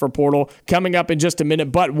transfer portal coming up in just a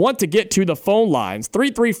minute, but want to get to the phone lines,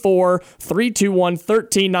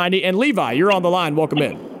 334-321-1390. And Levi, you're on the line. Welcome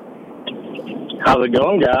in. How's it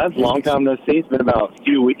going, guys? Long time no see. It's been about a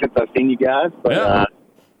few weeks since I've seen you guys. But I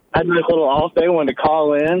had a nice little off day. I wanted to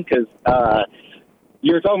call in because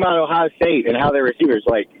you were talking about Ohio State and how their receivers,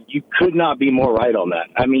 like, you could not be more right on that.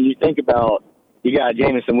 I mean, you think about, you got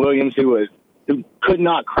Jamison Williams who could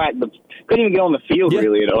not couldn't even get on the field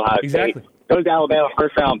really at Ohio State. Goes to Alabama,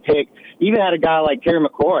 first-round pick. Even had a guy like Terry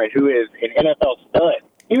McLaurin who is an NFL stud.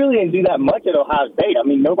 He really didn't do that much at Ohio State. I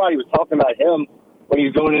mean, nobody was talking about him when he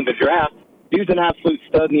was going into the draft. Dude's an absolute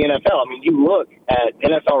stud in the NFL. I mean, you look at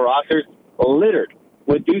NFL rosters littered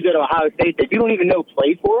with dudes at Ohio State that you don't even know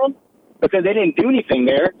played for them because they didn't do anything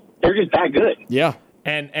there. They're just that good. Yeah.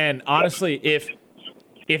 And honestly, if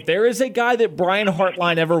there is a guy that Brian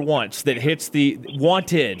Hartline ever wants that hits the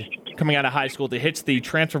wanted coming out of high school that hits the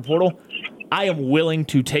transfer portal, I am willing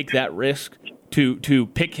to take that risk to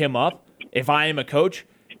pick him up if I am a coach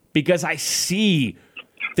because I see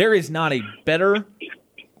there is not a better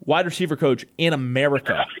wide receiver coach in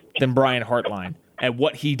America than Brian Hartline at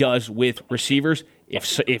what he does with receivers.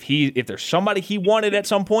 If there's somebody he wanted at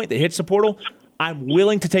some point that hits the portal, I'm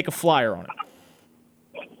willing to take a flyer on it.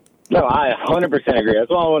 No, I 100% agree. That's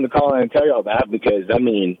why I wanted to call in and tell you all that because, I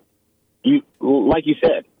mean, like you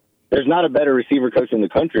said, there's not a better receiver coach in the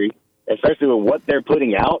country, especially with what they're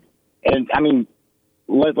putting out. And, I mean,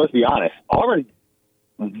 let's be honest. Auburn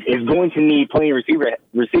is going to need plenty of receiving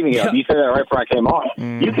help. You said that right before I came on.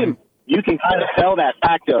 Mm-hmm. You can kind of sell that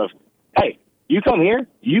fact of, hey, you come here,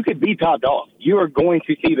 you could be top dog. You are going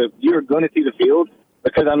to see the field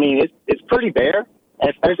because I mean it's pretty bare, and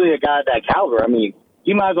especially a guy at that caliber. I mean,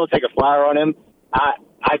 you might as well take a flyer on him. I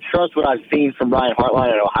trust what I've seen from Brian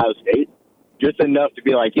Hartline at Ohio State just enough to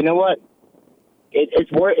be like, you know what?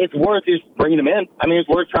 It's worth just bringing him in. I mean, it's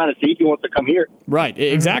worth trying to see if he wants to come here. Right,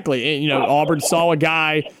 exactly. And, Auburn saw a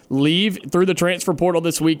guy leave through the transfer portal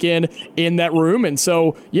this weekend in that room. And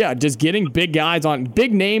so, yeah, just getting big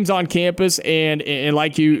names on campus and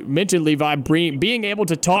like you mentioned, Levi, being able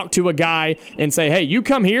to talk to a guy and say, hey, you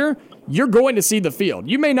come here, you're going to see the field.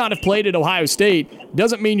 You may not have played at Ohio State.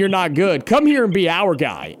 Doesn't mean you're not good. Come here and be our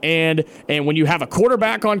guy. And when you have a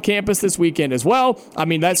quarterback on campus this weekend as well, I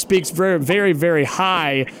mean, that speaks very, very, very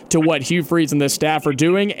high to what Hugh Freeze and this staff are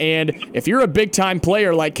doing. And if you're a big-time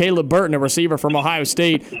player like Caleb Burton, a receiver from Ohio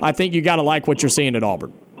State, I think you got to like what you're seeing at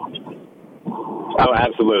Auburn. Oh,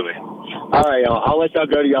 absolutely. All right, y'all. I'll let y'all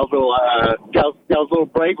go to y'all's little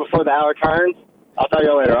break before the hour turns. I'll tell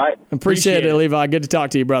you later, all right? Appreciate it, Levi. Good to talk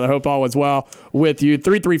to you, brother. Hope all was well with you.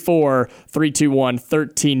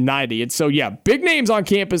 334-321-1390. And so, yeah, big names on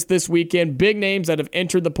campus this weekend, big names that have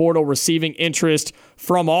entered the portal receiving interest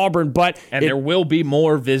from Auburn. And there will be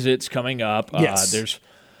more visits coming up. Yes. There's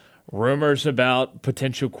rumors about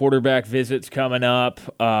potential quarterback visits coming up.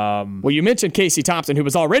 Well, you mentioned Casey Thompson, who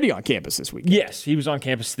was already on campus this weekend. Yes, he was on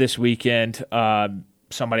campus this weekend.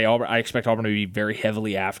 Somebody I expect Auburn to be very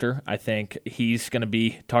heavily after. I think he's going to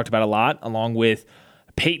be talked about a lot, along with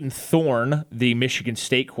Peyton Thorne, the Michigan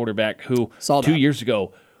State quarterback, who 2 years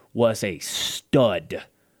ago was a stud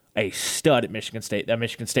at Michigan State. That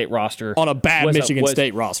Michigan State roster on a bad Michigan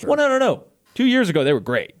State roster. Well, no. 2 years ago, they were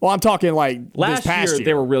great. Well, I'm talking like last this past year,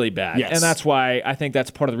 they were really bad. Yes. And that's why I think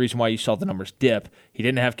that's part of the reason why you saw the numbers dip. He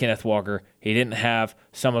didn't have Kenneth Walker. He didn't have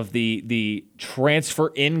some of the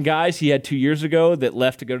transfer-in guys he had 2 years ago that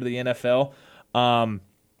left to go to the NFL.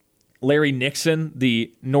 Larry Nixon,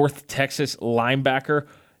 the North Texas linebacker,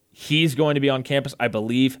 he's going to be on campus, I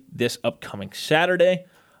believe, this upcoming Saturday.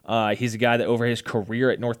 He's a guy that over his career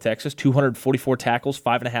at North Texas, 244 tackles,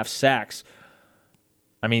 5.5 sacks.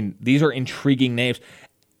 I mean, these are intriguing names.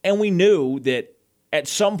 And we knew that at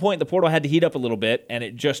some point the portal had to heat up a little bit, and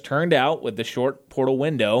it just turned out with the short portal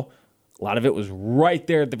window, a lot of it was right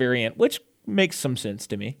there at the very end, which makes some sense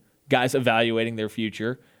to me. Guys evaluating their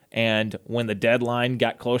future. And when the deadline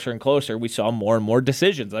got closer and closer, we saw more and more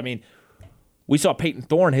decisions. I mean, we saw Peyton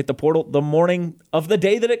Thorne hit the portal the morning of the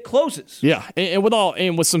day that it closes. Yeah, and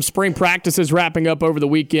with some spring practices wrapping up over the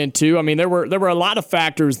weekend too. I mean, there were a lot of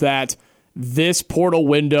factors that this portal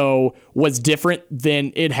window was different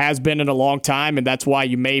than it has been in a long time, and that's why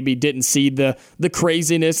you maybe didn't see the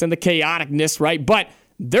craziness and the chaoticness, right? But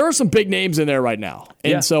there are some big names in there right now.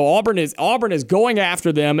 And so Auburn is going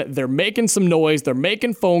after them. They're making some noise. They're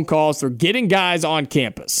making phone calls. They're getting guys on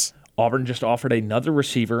campus. Auburn just offered another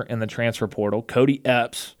receiver in the transfer portal, Cody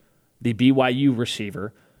Epps, the BYU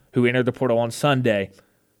receiver, who entered the portal on Sunday.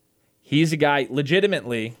 He's a guy,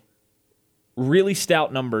 legitimately, really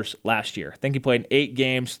stout numbers last year. I think he played in 8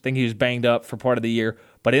 games. I think he was banged up for part of the year.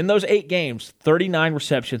 But in those 8 games, 39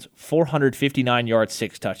 receptions, 459 yards,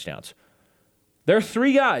 6 touchdowns. There are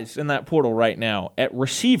 3 guys in that portal right now at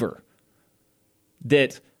receiver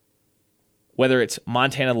that, whether it's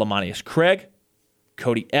Montana Lamonius Craig,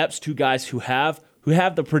 Cody Epps, 2 guys who have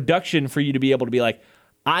the production for you to be able to be like,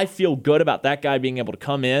 I feel good about that guy being able to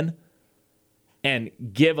come in and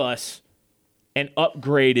give us an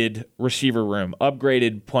upgraded receiver room,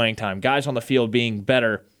 upgraded playing time, guys on the field being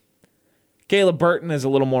better. Caleb Burton is a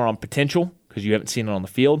little more on potential because you haven't seen it on the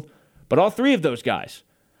field. But all 3 of those guys,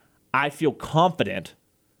 I feel confident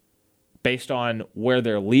based on where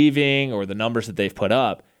they're leaving or the numbers that they've put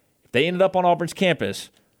up. If they ended up on Auburn's campus,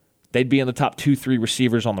 they'd be in the top 2-3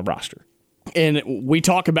 receivers on the roster. And we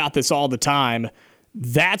talk about this all the time.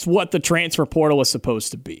 That's what the transfer portal is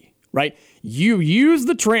supposed to be, right? You use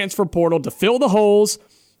the transfer portal to fill the holes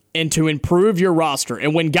and to improve your roster.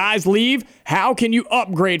 And when guys leave, how can you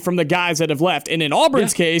upgrade from the guys that have left? And in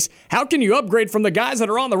Auburn's case, how can you upgrade from the guys that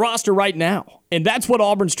are on the roster right now? And that's what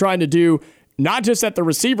Auburn's trying to do, not just at the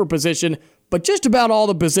receiver position, but just about all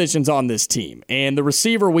the positions on this team. And the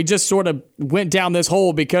receiver, we just sort of went down this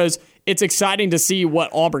hole because it's exciting to see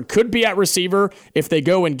what Auburn could be at receiver if they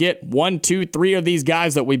go and get 1, 2, 3 of these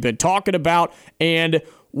guys that we've been talking about. And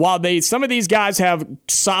while some of these guys have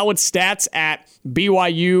solid stats at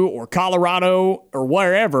BYU or Colorado or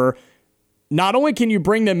wherever, not only can you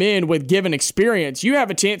bring them in with given experience, you have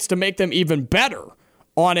a chance to make them even better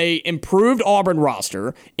on a improved Auburn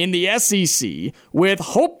roster in the SEC with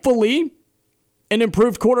hopefully an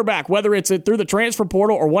improved quarterback, whether it's through the transfer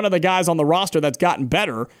portal or one of the guys on the roster that's gotten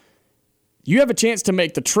better. You have a chance to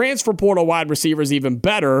make the transfer portal wide receivers even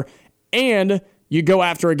better, and you go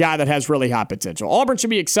after a guy that has really high potential. Auburn should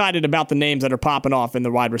be excited about the names that are popping off in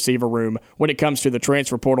the wide receiver room when it comes to the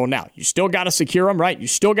transfer portal. Now, you still got to secure them, right? You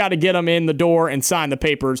still got to get them in the door and sign the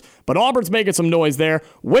papers, but Auburn's making some noise there.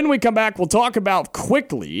 When we come back, we'll talk about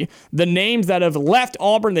quickly the names that have left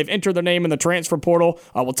Auburn. They've entered their name in the transfer portal.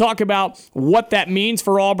 We'll talk about what that means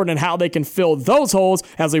for Auburn and how they can fill those holes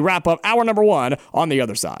as we wrap up hour number 1 on the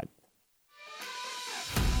other side.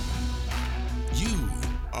 You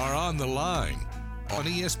are on the line on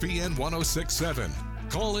ESPN 106.7.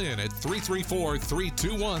 Call in at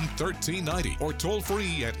 334-321-1390 or toll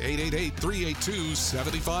free at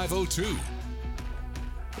 888-382-7502.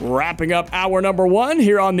 Wrapping up hour number 1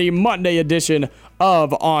 here on the Monday edition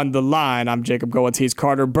of On the Line. I'm Jacob Goins. He's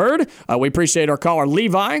Carter Byrd. We appreciate our caller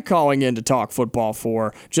Levi calling in to talk football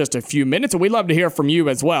for just a few minutes, and we'd love to hear from you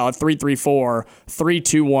as well at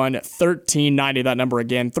 334-321-1390. That number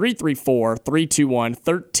again,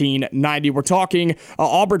 334-321-1390. We're talking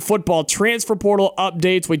Auburn football transfer portal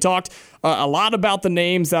updates. We talked a lot about the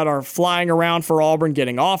names that are flying around for Auburn,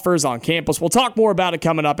 getting offers on campus. We'll talk more about it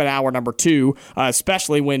coming up in hour number 2,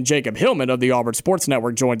 especially when Jacob Hillman of the Auburn Sports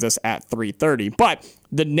Network joins us at 3:30. But But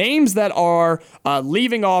the names that are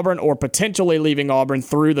leaving Auburn or potentially leaving Auburn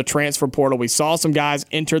through the transfer portal, we saw some guys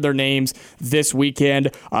enter their names this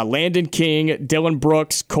weekend. Landon King, Dylan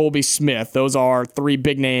Brooks, Colby Smith. Those are three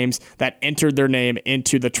big names that entered their name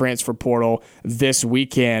into the transfer portal this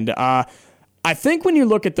weekend. I think when you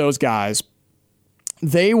look at those guys,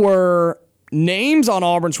 they were names on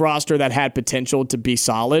Auburn's roster that had potential to be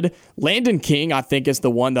solid. Landon King, I think, is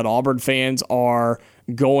the one that Auburn fans are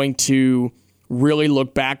going to really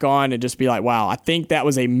look back on and just be like, wow, I think that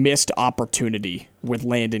was a missed opportunity with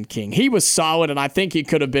Landon King. He was solid, and I think he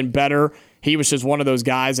could have been better. He was just one of those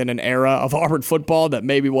guys in an era of Auburn football that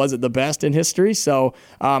maybe wasn't the best in history. So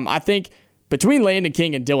I think between Landon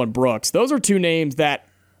King and Dylan Brooks, those are two names that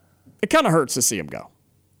it kind of hurts to see them go.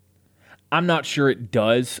 I'm not sure it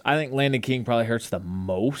does. I think Landon King probably hurts the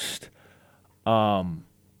most.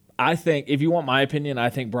 I think, if you want my opinion, I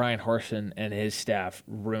think Brian Harsin and his staff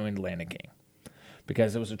ruined Landon King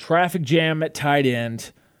because it was a traffic jam at tight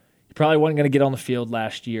end. He probably wasn't going to get on the field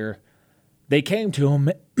last year. They came to him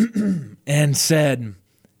and said,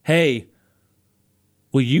 hey,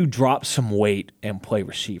 will you drop some weight and play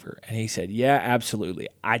receiver? And he said, yeah, absolutely.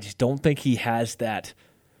 I just don't think he has that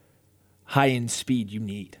high-end speed you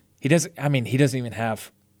need. He doesn't even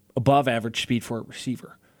have above average speed for a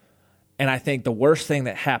receiver. And I think the worst thing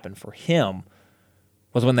that happened for him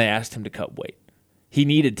was when they asked him to cut weight. He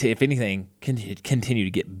needed to, if anything, continue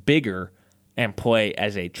to get bigger and play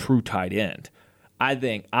as a true tight end. I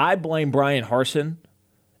think I blame Brian Harsin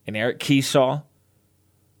and Eric Keesaw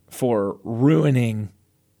for ruining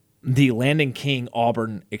the Landon King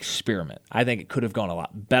Auburn experiment. I think it could have gone a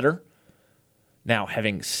lot better. Now,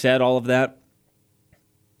 having said all of that,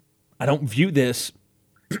 I don't view this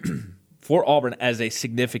for Auburn as a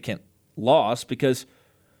significant loss because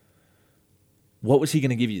what was he going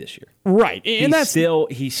to give you this year? Right. And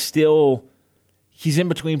he's in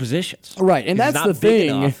between positions. Right. And that's the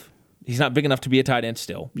thing. He's not big enough to be a tight end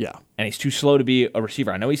still. Yeah. And he's too slow to be a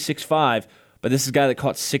receiver. I know he's 6'5", but this is a guy that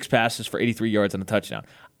caught 6 passes for 83 yards and a touchdown.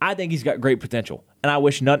 I think he's got great potential, and I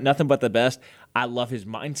wish nothing but the best. I love his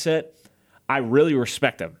mindset. I really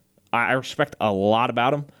respect him. I respect a lot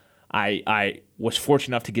about him. I was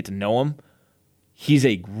fortunate enough to get to know him. He's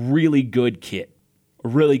a really good kid, a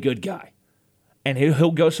really good guy. And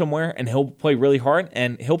he'll go somewhere, and he'll play really hard,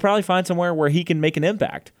 and he'll probably find somewhere where he can make an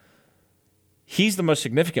impact. He's the most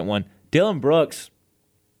significant one. Dylan Brooks,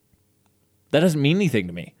 that doesn't mean anything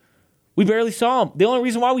to me. We barely saw him. The only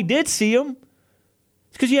reason why we did see him is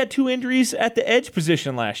because he had 2 injuries at the edge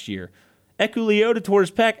position last year. Eku Leota tore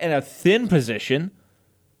his pec in a thin position,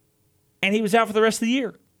 and he was out for the rest of the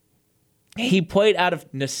year. He played out of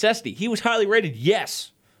necessity. He was highly rated.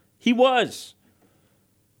 Yes, he was.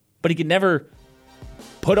 But he could never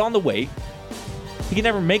put on the weight. He could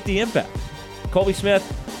never make the impact. Colby Smith,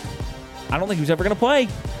 I don't think he was ever going to play.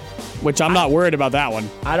 Which I'm not worried about that one.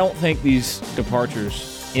 I don't think these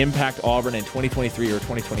departures impact Auburn in 2023 or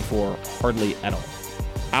 2024 hardly at all.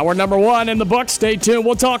 Hour number 1 in the books. Stay tuned.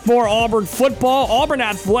 We'll talk more Auburn football, Auburn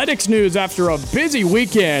Athletics news after a busy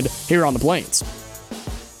weekend here on the Plains.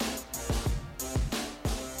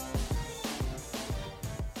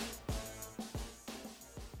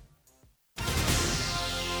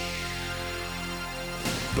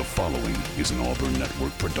 The following is an Auburn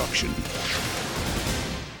Network production.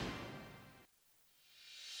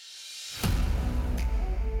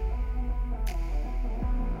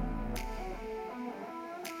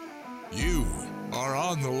 You are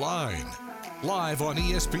on the line. Live on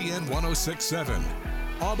ESPN 1067.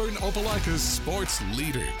 Auburn Opelika's sports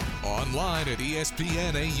leader. Online at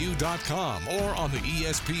ESPNAU.com or on the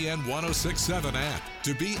ESPN 1067 app.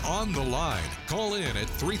 To be on the line, call in at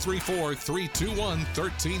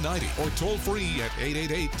 334-321-1390 or toll free at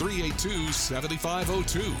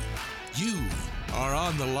 888-382-7502. You are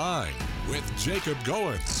on the line with Jacob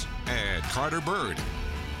Goins and Carter Byrd.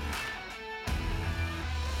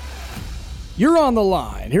 You're on the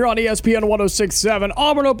line here on ESPN 1067,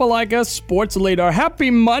 Auburn Opelika sports leader.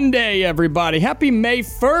 Happy Monday, everybody. Happy May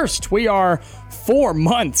 1st. We are 4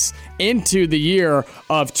 months into the year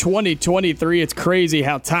of 2023. It's crazy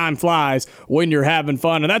how time flies when you're having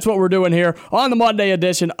fun. And that's what we're doing here on the Monday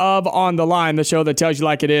edition of On the Line, the show that tells you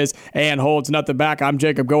like it is and holds nothing back. I'm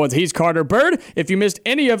Jacob Goins. He's Carter Byrd. If you missed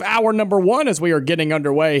any of hour number 1 as we are getting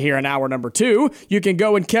underway here in hour number 2, you can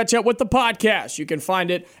go and catch up with the podcast. You can find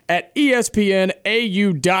it at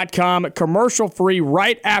ESPNAU.com, commercial free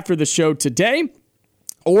right after the show today.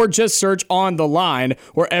 or just search On the Line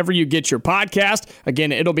wherever you get your podcast.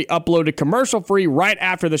 Again, it'll be uploaded commercial-free right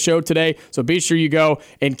after the show today, so be sure you go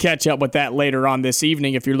and catch up with that later on this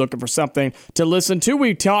evening if you're looking for something to listen to.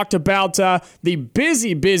 We talked about the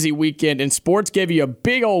busy weekend in sports, gave you a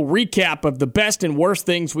big old recap of the best and worst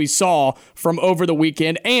things we saw from over the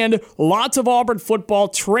weekend, and lots of Auburn football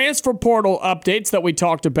transfer portal updates that we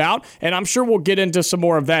talked about, and I'm sure we'll get into some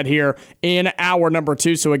more of that here in hour number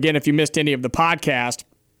 2. So again, if you missed any of the podcast,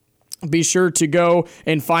 be sure to go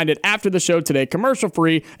and find it after the show today,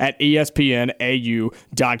 commercial-free at espnau.com.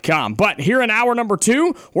 But here in hour number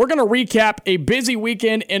 2, we're going to recap a busy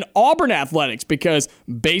weekend in Auburn Athletics because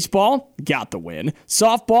baseball got the win,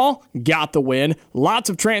 softball got the win, lots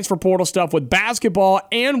of transfer portal stuff with basketball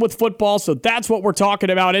and with football, so that's what we're talking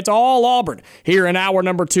about. It's all Auburn here in hour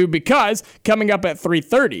number 2 because coming up at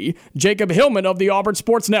 3:30, Jacob Hillman of the Auburn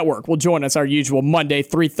Sports Network will join us, our usual Monday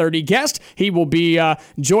 3:30 guest. He will be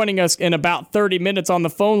joining us in about 30 minutes on the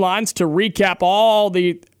phone lines to recap all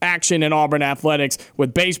the action in Auburn Athletics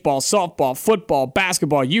with baseball, softball, football,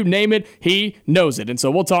 basketball, you name it, he knows it. And so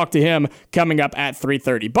we'll talk to him coming up at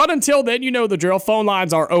 3:30. But until then, you know the drill. Phone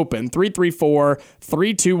lines are open.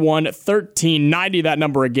 334-321-1390. That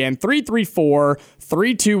number again,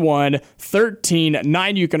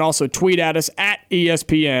 334-321-1390. You can also tweet at us at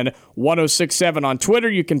ESPN 1067 on Twitter.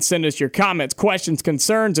 You can send us your comments, questions,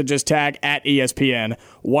 concerns, and just tag at ESPN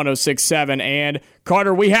 1067. And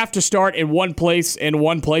Carter, we have to start in one place and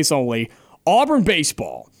one place only. Auburn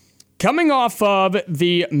baseball. Coming off of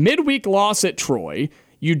the midweek loss at Troy,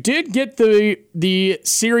 you did get the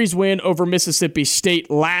series win over Mississippi State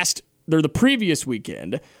the previous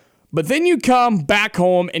weekend, but then you come back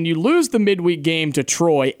home and you lose the midweek game to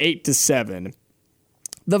Troy 8-7.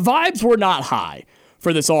 The vibes were not high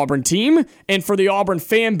for this Auburn team and for the Auburn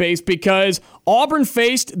fan base because Auburn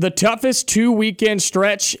faced the toughest 2-weekend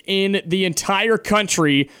stretch in the entire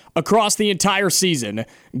country across the entire season,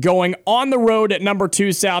 going on the road at number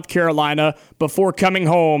 2 South Carolina before coming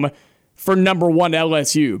home for number 1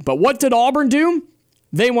 LSU. But what did Auburn do?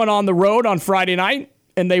 They went on the road on Friday night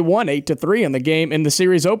and they won 8-3 in the game in the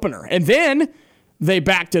series opener. And then they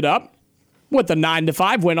backed it up with a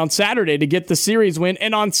 9-5 win on Saturday to get the series win.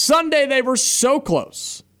 And on Sunday, they were so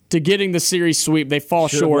close to getting the series sweep. They fall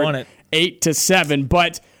short 8-7.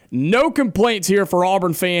 But no complaints here for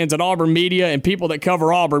Auburn fans and Auburn media and people that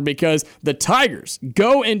cover Auburn because the Tigers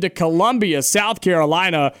go into Columbia, South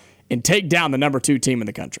Carolina, and take down the number 2 team in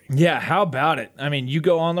the country. Yeah, how about it? I mean, you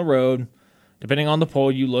go on the road, depending on the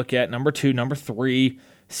poll you look at, number 2, number 3,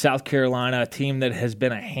 South Carolina, a team that has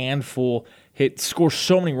been a handful, scores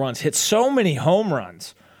so many runs, hit so many home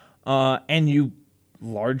runs, and you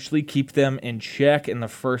largely keep them in check in the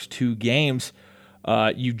first 2 games.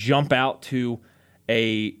 You jump out to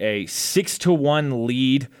a 6-1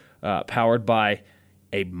 lead powered by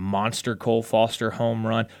a monster Cole Foster home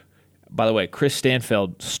run. By the way, Chris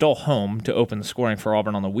Stanfield stole home to open the scoring for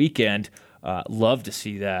Auburn on the weekend. Love to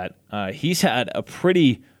see that. He's had a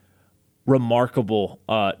pretty remarkable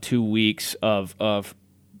 2 weeks of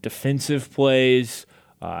defensive plays,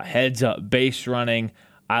 heads-up base running.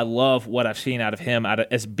 I love what I've seen out of him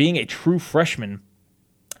as being a true freshman.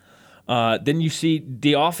 Then you see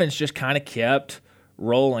the offense just kind of kept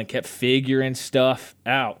rolling, kept figuring stuff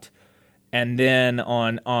out. And then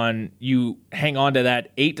on you hang on to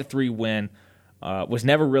that 8-3 win, was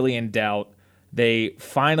never really in doubt. They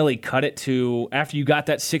finally cut it to, after you got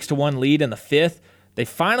that 6-1 lead in the 5th, they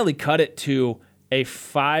finally cut it to a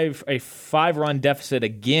 5-run deficit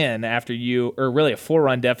again after or really a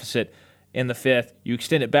 4-run deficit in the 5th. You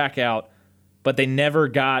extend it back out, but they never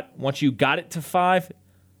once you got it to 5,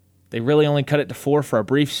 they really only cut it to 4 for a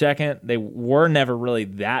brief second. They were never really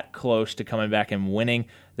that close to coming back and winning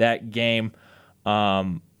that game.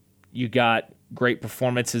 You got great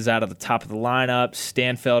performances out of the top of the lineup.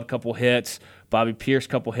 Stanfield, a couple hits. Bobby Pierce, a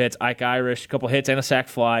couple hits. Ike Irish, a couple hits and a sac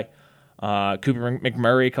fly. Cooper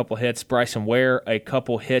McMurray, a couple hits. Bryson Ware, a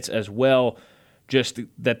couple hits as well. Just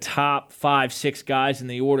the top 5-6 guys in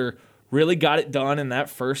the order really got it done in that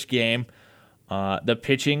first game. The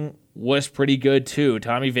pitching was pretty good too.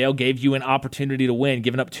 Tommy Vale gave you an opportunity to win,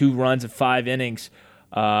 giving up 2 runs in 5 innings.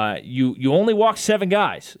 You only walked 7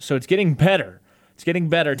 guys, so it's getting better. It's getting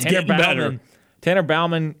better. Tanner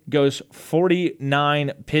Bauman goes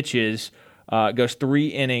 49 pitches, goes 3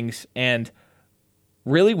 innings, and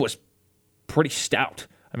really was pretty stout.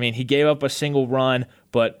 I mean, he gave up a single run,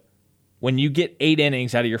 but when you get 8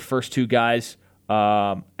 innings out of your first 2 guys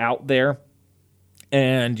out there,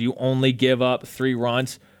 and you only give up 3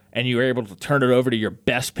 runs, and you're able to turn it over to your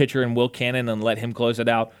best pitcher in Will Cannon and let him close it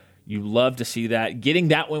out, You love to see that. Getting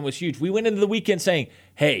that win was huge. We went into the weekend saying,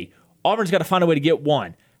 hey, Auburn's got to find a way to get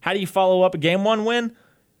one. How do you follow up a Game 1 win?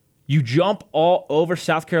 You jump all over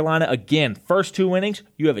South Carolina again. First 2 innings,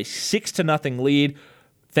 you have a 6-0 lead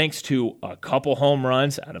thanks to a couple home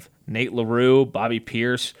runs out of Nate LaRue, Bobby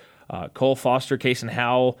Pierce, Cole Foster, Kason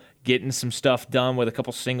Howell getting some stuff done with a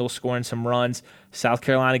couple singles, scoring some runs. South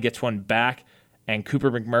Carolina gets one back, and Cooper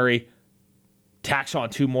McMurray tacks on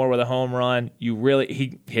 2 more with a home run.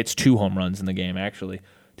 He hits 2 home runs in the game, actually,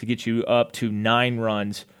 to get you up to 9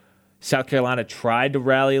 runs. South Carolina tried to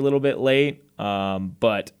rally a little bit late,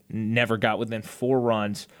 but never got within 4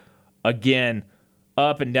 runs. Again,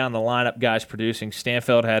 up and down the lineup, guys producing.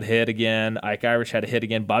 Stanfield had hit again. Ike Irish had a hit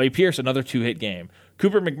again. Bobby Pierce, another 2-hit game.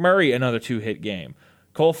 Cooper McMurray, another 2-hit game.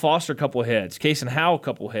 Cole Foster, a couple hits. Kason Howell, a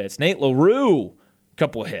couple hits. Nate LaRue, a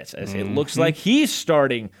couple hits. As it looks like he's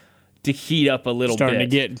starting to heat up a little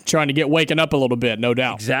bit. Trying to get waking up a little bit, no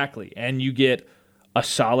doubt. Exactly. And you get a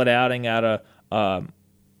solid outing out of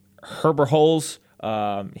Herbert Holes.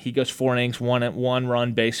 He goes 4 innings,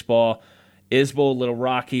 1-run baseball. Isbell, a little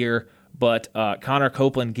rockier, but Connor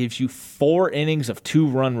Copeland gives you 4 innings of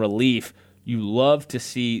 2-run relief. You love to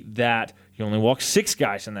see that. You only walk 6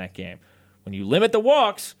 guys in that game. When you limit the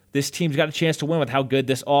walks, this team's got a chance to win with how good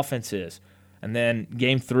this offense is. And then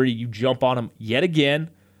Game 3, you jump on them yet again.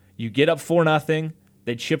 You get up 4-0.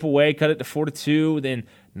 They chip away, cut it to 4-2. Then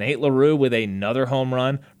Nate LaRue with another home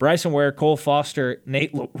run. Bryson Ware, Cole Foster,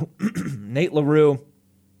 Nate LaRue,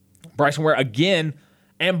 Bryson Ware again,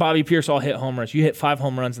 and Bobby Pierce all hit home runs. You hit 5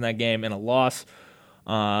 home runs in that game in a loss.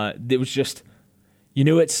 It was just, you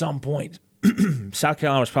knew at some point South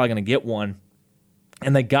Carolina was probably going to get one,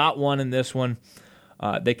 and they got one in this one.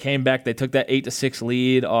 They came back. They took that 8-6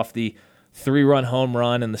 lead off the 3-run home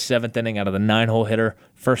run in the 7th inning out of the 9-hole hitter.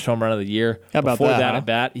 First home run of the year. How about Before that, at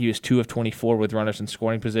bat, he was 2 of 24 with runners in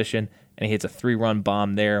scoring position, and he hits a 3-run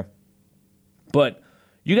bomb there. But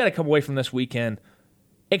you got to come away from this weekend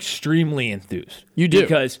extremely enthused. You do.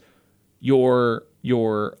 Because your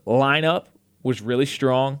lineup was really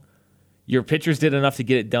strong. Your pitchers did enough to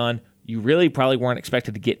get it done. You really probably weren't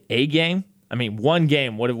expected to get a game. I mean, 1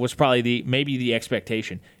 game was probably maybe the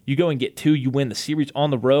expectation. You go and get 2, you win the series on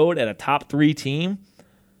the road at a top 3 team.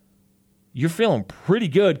 You're feeling pretty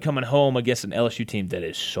good coming home against an LSU team that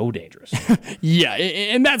is so dangerous. Yeah,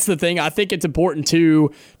 and that's the thing. I think it's important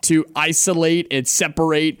to isolate and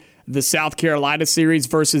separate the South Carolina series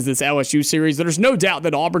versus this LSU series. There's no doubt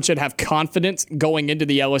that Auburn should have confidence going into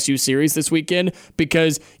the LSU series this weekend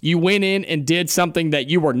because you went in and did something that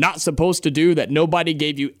you were not supposed to do, that nobody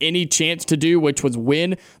gave you any chance to do, which was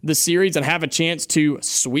win the series and have a chance to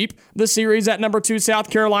sweep the series at number 2 South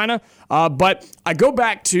Carolina. But I go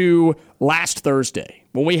back to last Thursday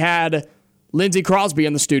when we had Lindsey Crosby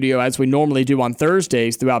in the studio, as we normally do on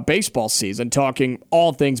Thursdays throughout baseball season, talking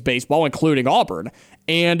all things baseball, including Auburn.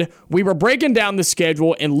 And we were breaking down the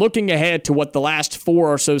schedule and looking ahead to what the last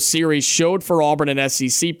 4 or so series showed for Auburn in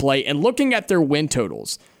SEC play and looking at their win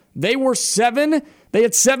totals. They had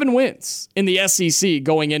 7 wins in the SEC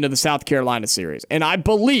going into the South Carolina series. And I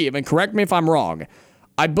believe, and correct me if I'm wrong,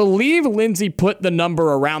 I believe Lindsey put the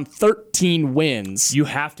number around 13 wins. You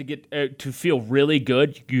have to get to feel really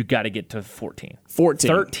good. You got to get to 14.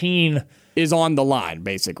 13 is on the line,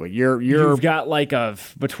 basically. You've got like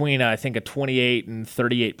between I think a 28 and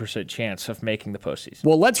 38% chance of making the postseason.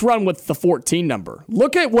 Well, let's run with the 14 number.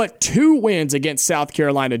 Look at what 2 wins against South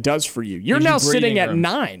Carolina does for you. You're now sitting at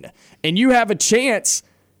 9, and you have a chance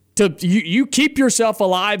to you keep yourself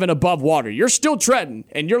alive and above water. You're still treading,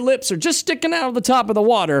 and your lips are just sticking out of the top of the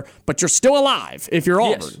water, but you're still alive if you're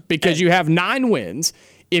Auburn because you have 9 wins.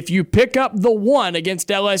 If you pick up the 1 against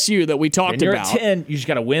LSU that we talked you're about, at 10, you just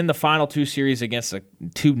got to win the final 2 series against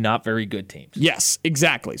 2 not very good teams. Yes,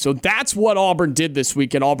 exactly. So that's what Auburn did this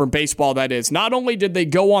week in Auburn baseball, that is. Not only did they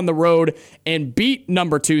go on the road and beat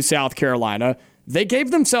number 2 South Carolina, they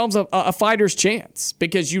gave themselves a fighter's chance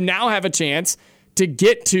because you now have a chance to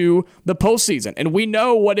get to the postseason. And we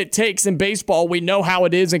know what it takes in baseball. We know how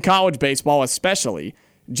it is in college baseball especially.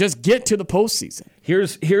 Just get to the postseason.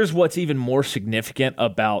 Here's what's even more significant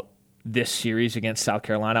about this series against South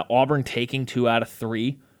Carolina. Auburn taking 2 out of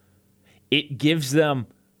 3. It gives them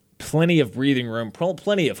plenty of breathing room,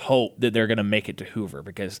 plenty of hope that they're going to make it to Hoover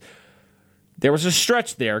because there was a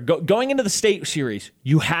stretch there. Going into the state series,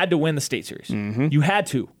 you had to win the state series. Mm-hmm. You had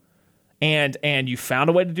to. And you found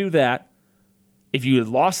a way to do that. If you had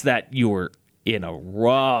lost that, you were in a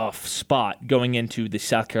rough spot going into the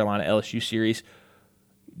South Carolina LSU series.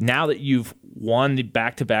 Now that you've won the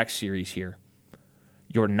back-to-back series here,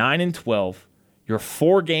 you're 9-12. You're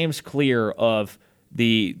 4 games clear of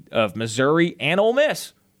Missouri and Ole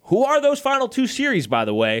Miss, Who are those final two series, by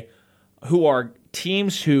the way, who are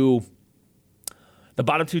teams who the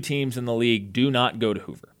bottom two teams in the league do not go to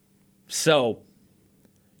Hoover. So,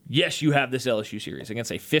 yes, you have this LSU series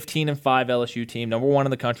against a 15-5 LSU team, number one in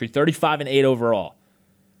the country, 35-8 overall.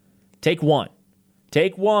 Take one,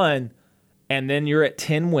 and then you're at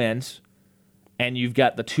 10 wins, and you've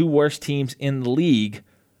got the two worst teams in the league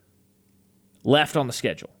left on the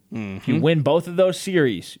schedule. Mm-hmm. If you win both of those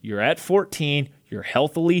series, you're at 14, you're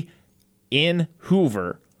healthily in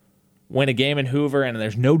Hoover, win a game in Hoover, and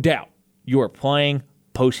there's no doubt you are playing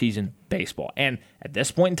postseason baseball. And at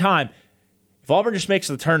this point in time, if Auburn just makes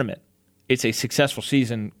the tournament, it's a successful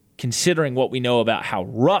season considering what we know about how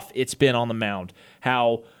rough it's been on the mound,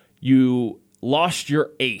 how you lost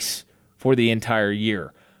your ace for the entire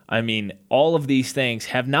year. I mean, all of these things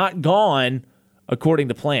have not gone according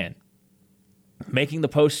to plan. Making the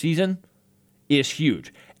postseason is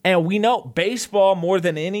huge. And we know baseball more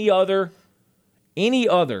than any other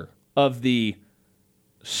of the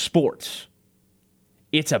sports,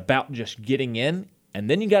 it's about just getting in, and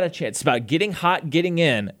then you got a chance. It's about getting hot, getting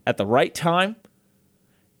in at the right time,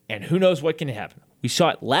 and who knows what can happen. We saw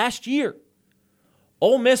it last year.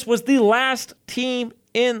 Ole Miss was the last team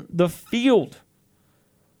in the field.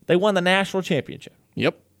 They won the national championship.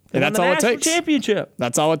 Yep. And that's all it takes. Championship.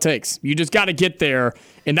 That's all it takes. You just got to get there.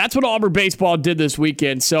 And that's what Auburn baseball did this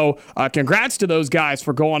weekend. So congrats to those guys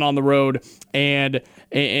for going on the road and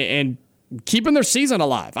keeping their season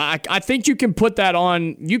alive. I think you can put that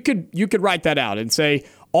on. You could write that out and say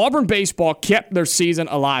Auburn baseball kept their season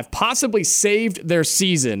alive, possibly saved their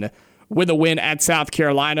season with a win at South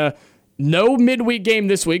Carolina. No midweek game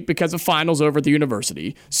this week because of finals over at the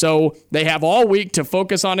university. So they have all week to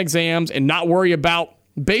focus on exams and not worry about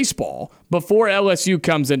baseball before LSU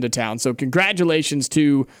comes into town. So congratulations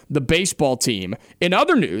to the baseball team. In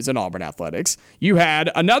other news in Auburn Athletics, you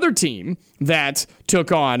had another team that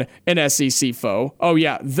took on an SEC foe. Oh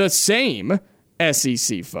yeah, the same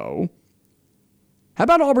SEC foe. How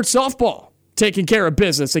about Auburn Softball taking care of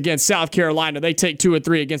business against South Carolina? They take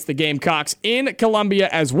 2-3 against the Gamecocks in Columbia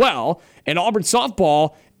as well. And Auburn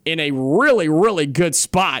Softball in a really, really good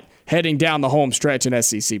spot heading down the home stretch in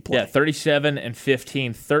SEC play. Yeah,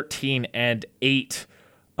 37-15,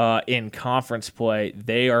 13-8 in conference play.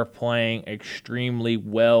 They are playing extremely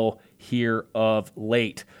well here of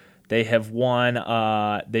late. They have won.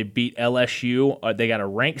 They beat LSU. They got a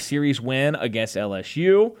ranked series win against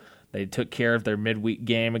LSU. They took care of their midweek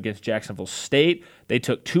game against Jacksonville State. They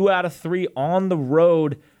took 2 out of 3 on the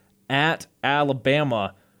road at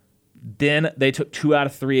Alabama. Then they took 2 out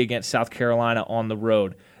of 3 against South Carolina on the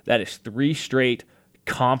road. That is 3 straight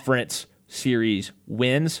conference series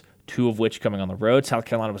wins, 2 of which coming on the road. South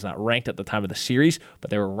Carolina was not ranked at the time of the series, but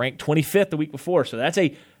they were ranked 25th the week before. So that's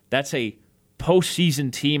a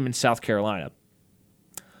postseason team in South Carolina.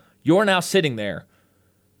 You're now sitting there.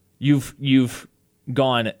 You've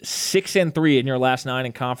gone 6-3 in your last 9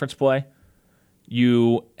 in conference play.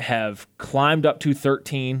 You have climbed up to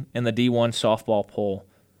 13 in the D1 softball poll.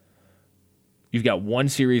 You've got 1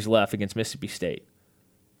 series left against Mississippi State.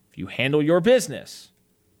 If you handle your business,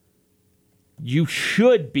 you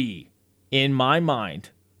should be, in my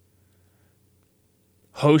mind,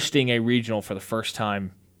 hosting a regional for the first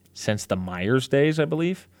time since the Myers days, I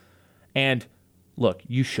believe. And look,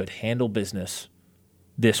 you should handle business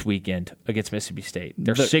this weekend against Mississippi State.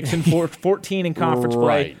 They're 6-14 in conference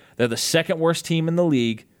play. They're the second worst team in the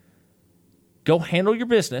league. Go handle your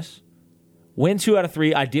business. Win 2 out of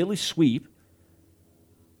 3, ideally sweep.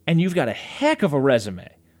 And you've got a heck of a resume.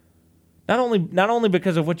 Not only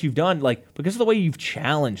because of what you've done, like because of the way you've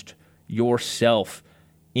challenged yourself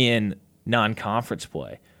in non-conference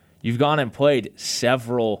play. You've gone and played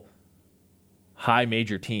several high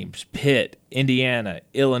major teams: Pitt, Indiana,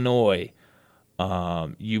 Illinois.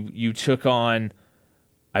 You took on,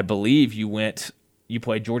 I believe you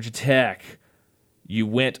played Georgia Tech. You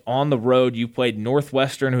went on the road. You played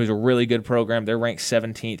Northwestern, who's a really good program. They're ranked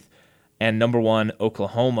 17th. And number 1,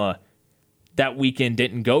 Oklahoma. That weekend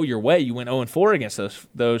didn't go your way. You went 0-4 against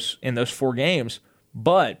those in those 4 games.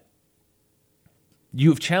 But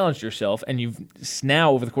you've challenged yourself, and you've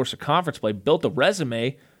now, over the course of conference play, built a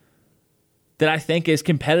resume that I think is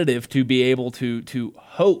competitive to be able to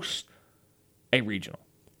host a regional.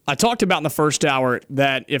 I talked about in the first hour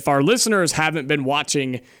that if our listeners haven't been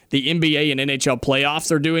watching the NBA and NHL playoffs,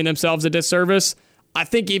 they're doing themselves a disservice. I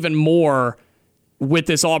think even more with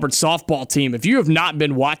this Auburn softball team. If you have not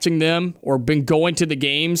been watching them or been going to the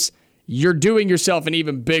games, you're doing yourself an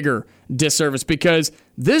even bigger disservice because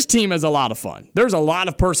this team is a lot of fun. There's a lot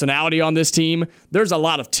of personality on this team. There's a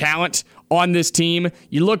lot of talent on this team.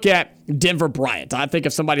 You look at Denver Bryant. I think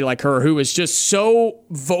of somebody like her who is just so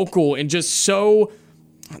vocal and just so...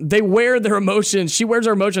 They wear their emotions. She wears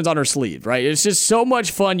her emotions on her sleeve, right? It's just so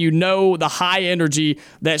much fun. You know the high energy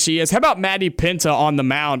that she is. How about Maddie Pinta on the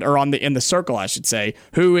mound, or in the circle, I should say,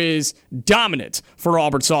 who is dominant for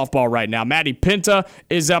Auburn softball right now? Maddie Pinta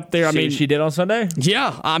is up there. See what she did on Sunday?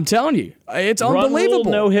 Yeah, I'm telling you, it's Run unbelievable.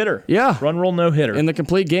 Rule, no hitter. Yeah, run rule, no hitter in the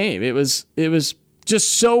complete game. It was just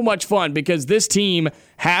so much fun because this team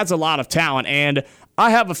has a lot of talent, and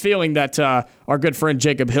I have a feeling that our good friend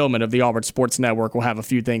Jacob Hillman of the Auburn Sports Network will have a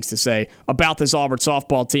few things to say about this Auburn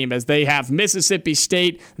softball team as they have Mississippi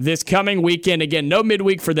State this coming weekend. Again, no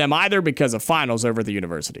midweek for them either because of finals over at the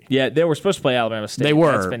university. Yeah, they were supposed to play Alabama State. They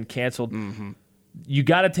were. That's been canceled. Mm-hmm. You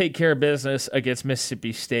got to take care of business against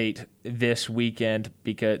Mississippi State this weekend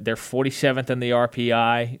because they're 47th in the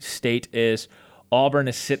RPI. State is. Auburn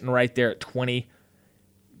is sitting right there at 20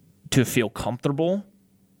 to feel comfortable.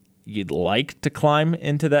 You'd like to climb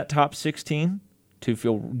into that top 16 to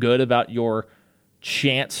feel good about your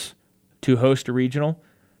chance to host a regional.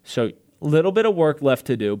 So a little bit of work left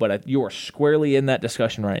to do, but you are squarely in that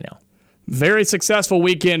discussion right now. Very successful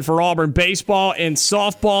weekend for Auburn baseball and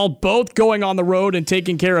softball, both going on the road and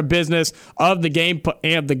taking care of business of the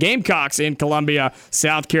Gamecocks in Columbia,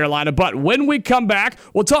 South Carolina. But when we come back,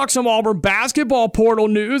 we'll talk some Auburn basketball portal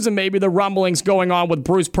news and maybe the rumblings going on with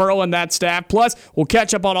Bruce Pearl and that staff. Plus, we'll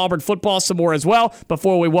catch up on Auburn football some more as well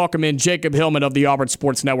before we welcome in Jacob Hillman of the Auburn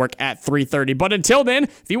Sports Network at 3:30. But until then,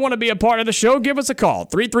 if you want to be a part of the show, give us a call,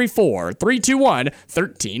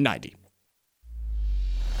 334-321-1390.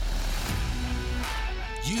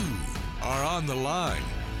 You are on the line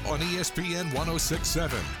on ESPN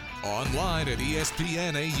 1067, online at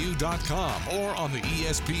espnau.com, or on the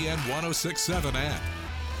ESPN 1067 app.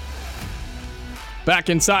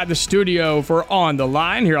 Back inside the studio for On the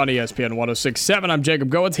Line here on ESPN 1067. I'm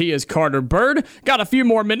Jacob Goins. He is Carter Byrd. Got a few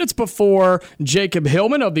more minutes before Jacob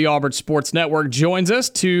Hillman of the Auburn Sports Network joins us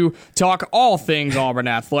to talk all things Auburn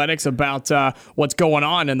Athletics about what's going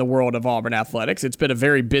on in the world of Auburn Athletics. It's been a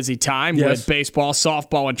very busy time with baseball,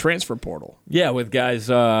 softball, and transfer portal. Yeah, with guys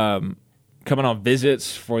coming on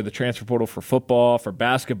visits for the transfer portal for football, for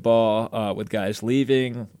basketball, with guys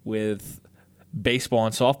leaving, with baseball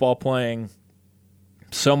and softball playing.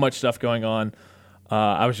 So much stuff going on.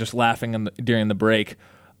 I was just laughing during the break.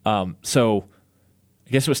 So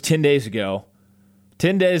I guess it was 10 days ago.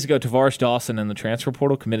 10 days ago, Tavares Dawson in the transfer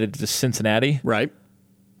portal committed to Cincinnati. Right.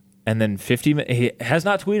 And then he has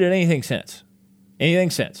not tweeted anything since.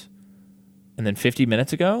 And then 50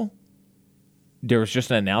 minutes ago, there was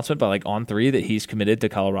just an announcement by On3 that he's committed to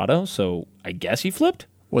Colorado. So I guess he flipped.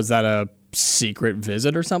 Was that a secret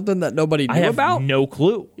visit or something that nobody knew about? I have no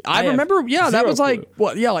clue. I remember, that was like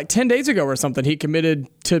 10 days ago or something. He committed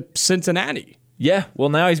to Cincinnati. Yeah, well,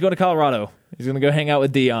 now he's going to Colorado. He's going to go hang out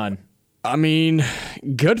with Dion. I mean,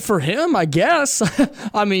 good for him, I guess.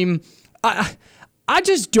 I mean, I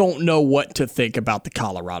just don't know what to think about the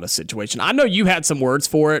Colorado situation. I know you had some words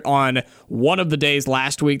for it on one of the days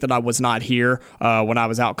last week that I was not here when I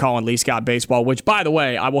was out calling Lee Scott baseball, which, by the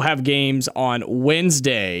way, I will have games on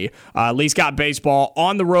Wednesday. Lee Scott baseball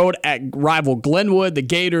on the road at rival Glenwood, the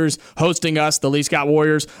Gators hosting us, the Lee Scott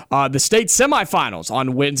Warriors. The state semifinals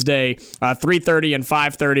on Wednesday, 3:30 and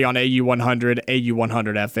 5:30 on AU100,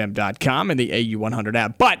 AU100FM.com, and the AU100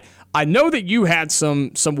 app. But I know that you had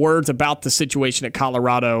some words about the situation at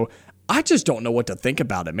Colorado. I just don't know what to think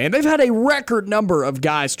about it, man. They've had a record number of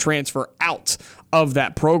guys transfer out of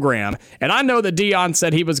that program. And I know that Dion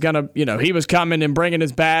said he was going to, he was coming and bringing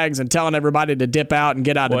his bags and telling everybody to dip out and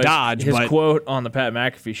get out of Dodge. His quote on the Pat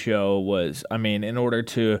McAfee show was, in order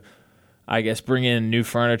to, bring in new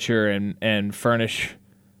furniture and furnish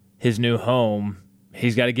his new home,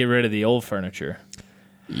 he's got to get rid of the old furniture.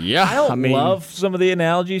 Yeah, I don't love some of the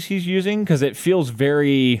analogies he's using because it feels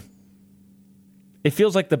like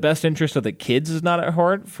the best interest of the kids is not at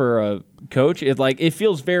heart for a coach. It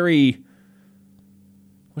feels very,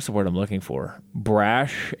 what's the word I'm looking for?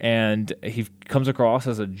 Brash, and he comes across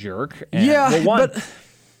as a jerk. And, but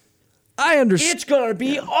I understand. It's going to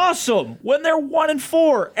be awesome when they're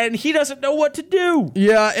 1-4 and he doesn't know what to do.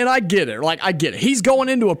 Yeah, and I get it. I get it. He's going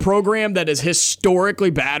into a program that is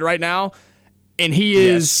historically bad right now. And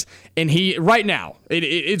it's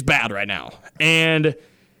bad right now. And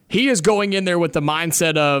he is going in there with the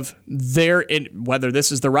mindset of whether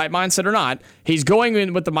this is the right mindset or not, he's going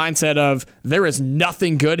in with the mindset of there is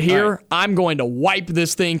nothing good here. Right. I'm going to wipe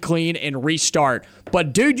this thing clean and restart.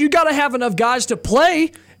 But, dude, you got to have enough guys to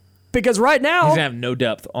play. Because right now, he's going to have no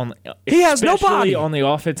depth on. He has nobody especially on the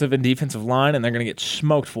offensive and defensive line, and they're going to get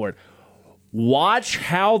smoked for it. Watch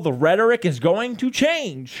how the rhetoric is going to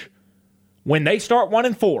change when they start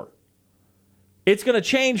 1-4. It's going to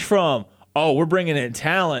change from, oh, we're bringing in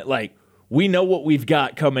talent. Like, we know what we've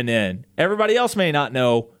got coming in. Everybody else may not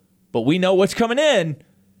know, but we know what's coming in.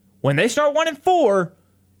 When they start 1-4,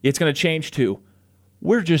 it's going to change to,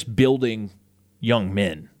 we're just building young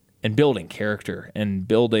men and building character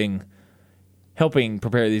and helping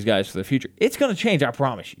prepare these guys for the future. It's going to change, I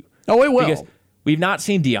promise you. Oh, it will. Because we've not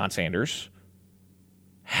seen Deion Sanders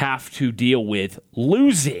have to deal with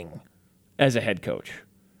losing as a head coach.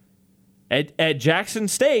 At Jackson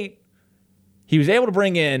State, he was able to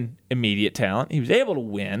bring in immediate talent. He was able to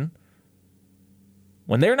win.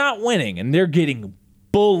 When they're not winning and they're getting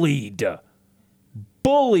bullied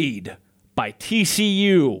by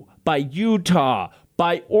TCU, by Utah,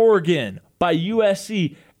 by Oregon, by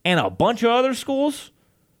USC, and a bunch of other schools,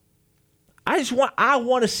 I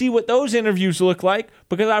want to see what those interviews look like,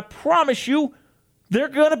 because I promise you they're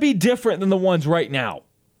going to be different than the ones right now.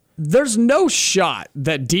 There's no shot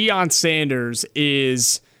that Deion Sanders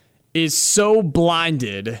is so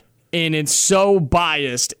blinded and is so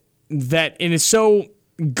biased and is so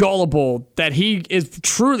gullible that he is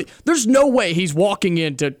truly. There's no way he's walking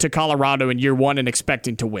into Colorado in year one and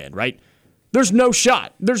expecting to win, right? There's no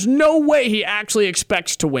shot. There's no way he actually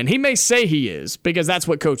expects to win. He may say he is, because that's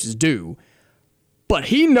what coaches do, but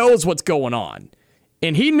he knows what's going on.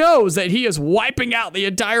 And he knows that he is wiping out the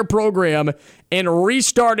entire program and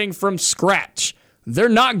restarting from scratch. They're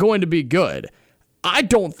not going to be good. I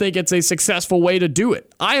don't think it's a successful way to do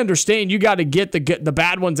it. I understand you got to get the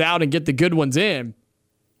bad ones out and get the good ones in,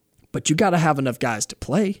 but you got to have enough guys to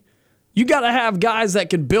play. You got to have guys that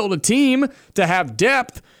can build a team, to have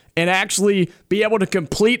depth, and actually be able to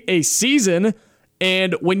complete a season.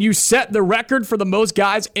 And when you set the record for the most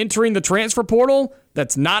guys entering the transfer portal,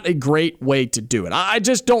 that's not a great way to do it. I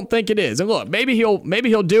just don't think it is. And look, maybe he'll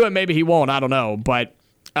do it, maybe he won't. I don't know. But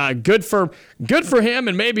good for him,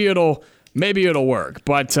 and maybe it'll work.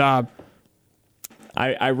 But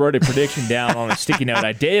I wrote a prediction down on a sticky note.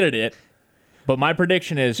 I dated it, but my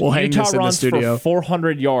prediction is Utah runs for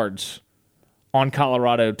 400 yards on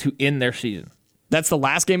Colorado to end their season. That's the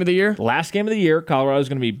last game of the year? Last game of the year. Colorado's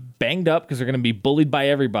going to be banged up because they're going to be bullied by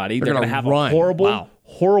everybody. They're going to have a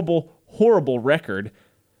horrible record.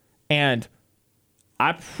 And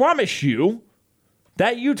I promise you,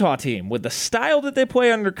 that Utah team, with the style that they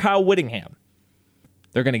play under Kyle Whittingham,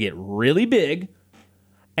 they're going to get really big,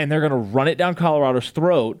 and they're going to run it down Colorado's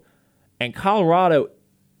throat, and Colorado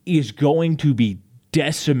is going to be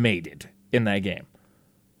decimated in that game.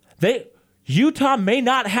 Utah may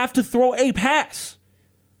not have to throw a pass,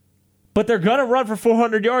 but they're going to run for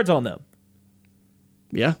 400 yards on them.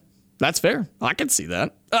 Yeah, that's fair. I can see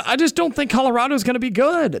that. I just don't think Colorado's going to be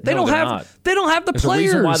good. They don't have the There's players. There's a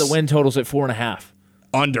reason why the win total's at 4.5.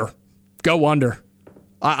 Under. Go under.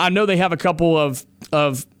 I know they have a couple of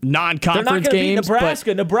non-conference games. Beat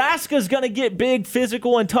Nebraska. Nebraska's going to get big,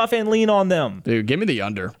 physical, and tough and lean on them. Dude, give me the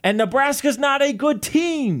under. And Nebraska's not a good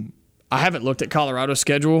team. I haven't looked at Colorado's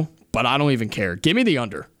schedule, but I don't even care. Give me the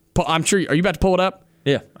under. I'm sure. Are you about to pull it up?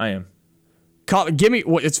 Yeah, I am. Give me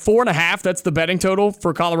what? It's 4.5. That's the betting total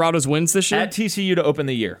for Colorado's wins this year. At TCU to open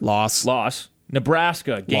the year. Loss.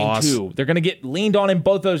 Nebraska, game 2. They're going to get leaned on in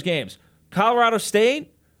both those games. Colorado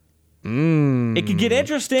State. It could get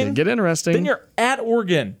interesting. Then you're at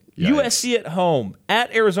Oregon, USC at home,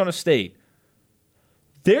 at Arizona State.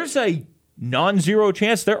 There's a non-zero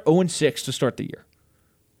chance they're 0-6 to start the year.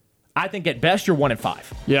 I think at best you're 1-5.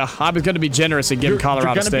 Yeah, I was going to be generous and give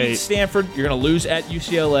Colorado State. You're going to beat Stanford. You're going to lose at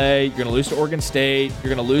UCLA. You're going to lose to Oregon State.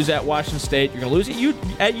 You're going to lose at Washington State. You're going to lose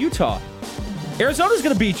at Utah. Arizona's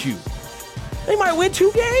going to beat you. They might win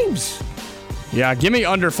 2 games. Yeah, give me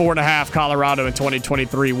under 4.5 Colorado in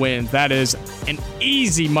 2023 wins. That is an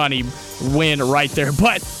easy money win right there.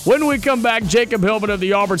 But when we come back, Jacob Hillman of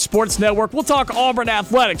the Auburn Sports Network, we'll talk Auburn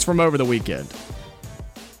Athletics from over the weekend.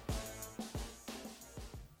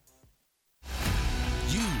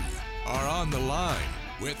 You are on the line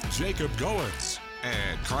with Jacob Goins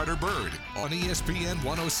and Carter Byrd on ESPN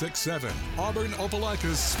 106.7, Auburn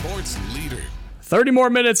Opelika's sports leader. 30 more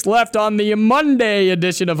minutes left on the Monday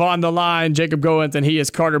edition of On the Line. Jacob Goins and he is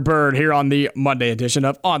Carter Byrd here on the Monday edition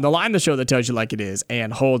of On the Line, the show that tells you like it is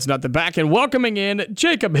and holds nothing back. And welcoming in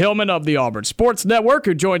Jacob Hillman of the Auburn Sports Network,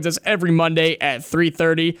 who joins us every Monday at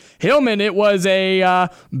 3:30. Hillman, it was a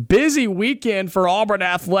busy weekend for Auburn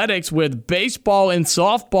Athletics with baseball and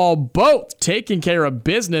softball both taking care of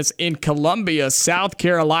business in Columbia, South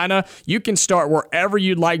Carolina. You can start wherever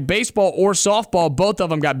you'd like. Baseball or softball, both of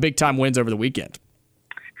them got big-time wins over the weekend.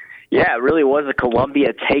 Yeah, it really was a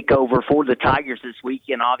Columbia takeover for the Tigers this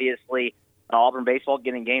weekend. Obviously, Auburn baseball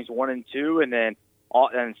getting games 1 and 2, and then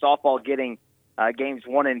softball getting games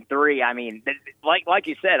 1 and 3. I mean, like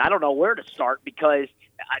you said, I don't know where to start because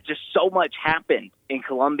just so much happened in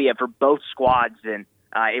Columbia for both squads, and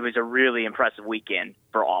it was a really impressive weekend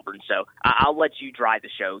for Auburn. So I'll let you drive the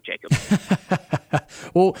show, Jacob.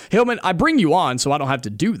 Well, Hillman, I bring you on so I don't have to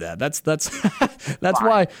do that. That's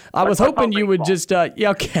why I was hoping you would just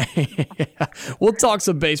okay. We'll talk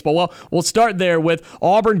some baseball. Well, we'll start there with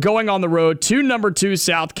Auburn going on the road to number 2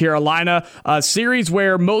 South Carolina, a series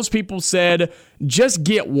where most people said just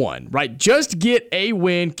get one, right? Just get a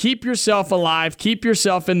win, keep yourself alive, keep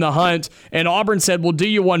yourself in the hunt. And Auburn said, we'll do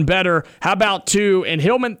you one better. How about 2? And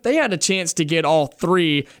Hillman, they had a chance to get all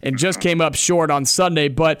 3 and just came up short on Sunday,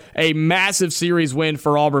 but a massive series win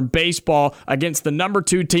for Auburn baseball against the number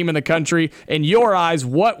 2 team in the country. In your eyes,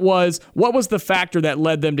 what was the factor that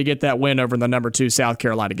led them to get that win over the number 2 South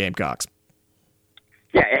Carolina Gamecocks?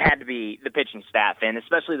 Yeah, it had to be the pitching staff, and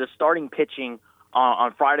especially the starting pitching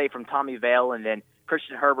on Friday from Tommy Vale, and then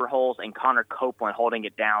Christian Herbert-Holes and Connor Copeland holding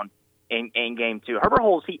it down in Game 2.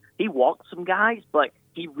 Herbert-Holes, he walked some guys, but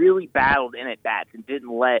he really battled in at-bats and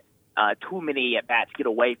didn't let too many at-bats get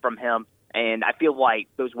away from him. And I feel like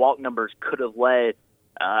those walk numbers could have led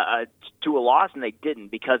to a loss, and they didn't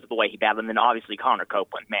because of the way he battled. And then obviously Connor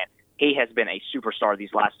Copeland, man, he has been a superstar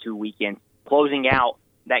these last 2 weekends, closing out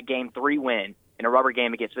that Game 3 win in a rubber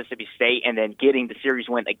game against Mississippi State and then getting the series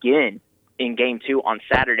win again in Game 2 on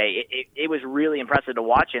Saturday. It was really impressive to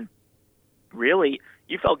watch, and really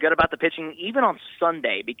you felt good about the pitching even on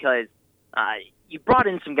Sunday because you brought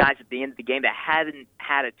in some guys at the end of the game that hadn't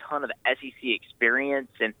had a ton of SEC experience,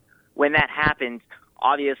 and when that happens,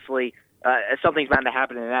 obviously something's bound to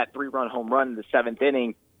happen in that 3-run home run in the 7th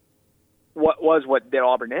inning. What did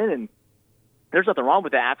Auburn in, and there's nothing wrong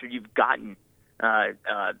with that after you've gotten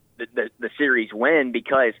the series win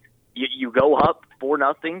because you go up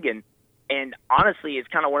 4-0, and honestly, it's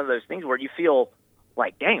kind of one of those things where you feel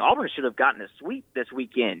like, dang, Auburn should have gotten a sweep this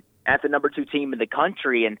weekend at the number 2 team in the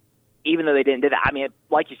country. And even though they didn't do that, I mean,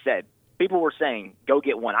 like you said, people were saying, go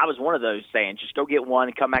get one. I was one of those saying, just go get one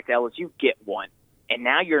and come back to LSU, get one. And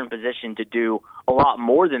now you're in position to do a lot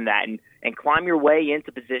more than that and climb your way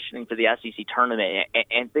into positioning for the SEC tournament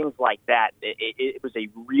and things like that. It was a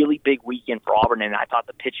really big weekend for Auburn, and I thought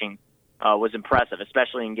the pitching was impressive,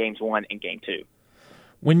 especially in Games 1 and Game 2.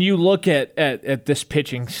 When you look at this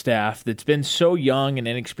pitching staff that's been so young and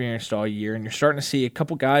inexperienced all year, and you're starting to see a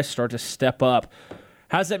couple guys start to step up,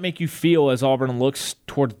 how does that make you feel as Auburn looks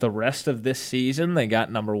toward the rest of this season? They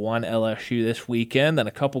got number 1 LSU this weekend, and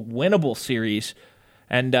a couple winnable series.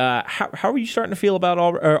 And how are you starting to feel about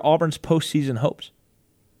Auburn's postseason hopes?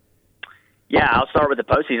 Yeah, I'll start with the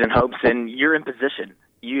postseason hopes, and you're in position.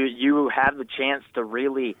 You have the chance to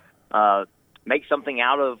really make something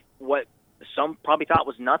out of what some probably thought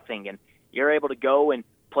was nothing, and you're able to go and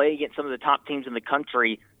play against some of the top teams in the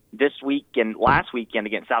country this week and last weekend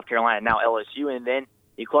against South Carolina, now LSU, and then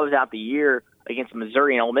you close out the year against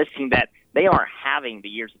Missouri and Ole Miss team that they aren't having the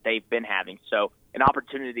years that they've been having. So an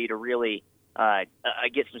opportunity to really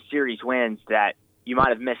get some series wins that you might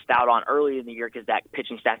have missed out on early in the year because that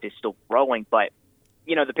pitching staff is still growing. But,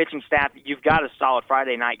 you know, the pitching staff, you've got a solid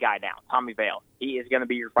Friday night guy now, Tommy Vale. He is going to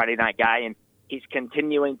be your Friday night guy, and he's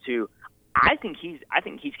continuing to I think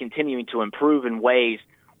he's continuing to improve in ways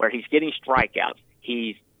where he's getting strikeouts.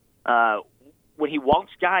 He's when he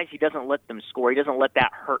walks guys, he doesn't let them score. He doesn't let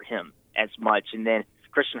that hurt him as much. And then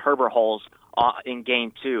Christian Herbert-Holes in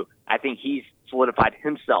Game 2, I think he's solidified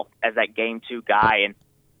himself as that Game 2 guy. And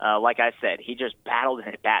like I said, he just battled and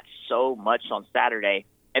hit bat so much on Saturday.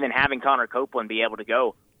 And then having Connor Copeland be able to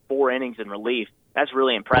go 4 innings in relief, that's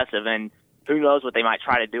really impressive. And who knows what they might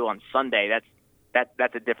try to do on Sunday.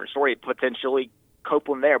 That's a different story, potentially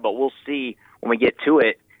Copeland there, but we'll see when we get to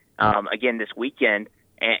it again this weekend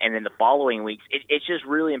and in the following weeks. It's just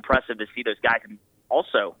really impressive to see those guys. And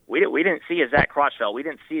also, we didn't see a Zach Crotchfeld. We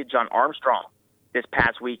didn't see a John Armstrong this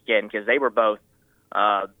past weekend because they were both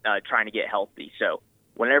trying to get healthy. So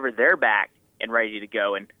whenever they're back and ready to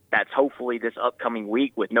go, and that's hopefully this upcoming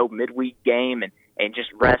week with no midweek game and just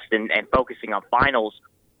rest and focusing on finals.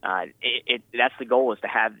 That's the goal, is to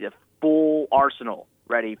have the full arsenal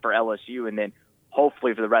ready for LSU, and then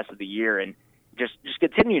hopefully for the rest of the year, and just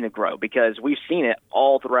continuing to grow, because we've seen it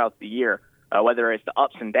all throughout the year. Whether it's the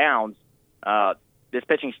ups and downs, this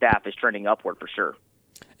pitching staff is trending upward for sure.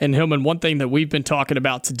 And Hillman, one thing that we've been talking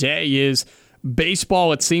about today is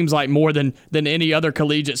baseball. It seems like more than any other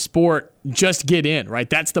collegiate sport, just get in, right?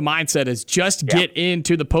 That's the mindset, is just get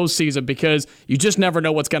into the postseason, because you just never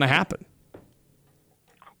know what's going to happen.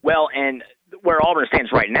 Well, and where Auburn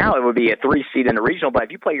stands right now, it would be a 3 seed in the regional, but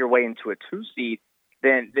if you play your way into a 2 seed,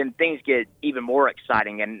 then things get even more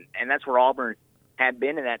exciting, and that's where Auburn had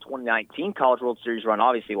been in that 2019 College World Series run,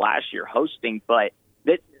 obviously last year hosting, but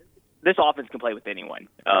this offense can play with anyone.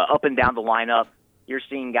 Up and down the lineup, you're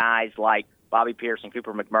seeing guys like Bobby Pearson,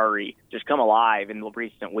 Cooper McMurray just come alive in the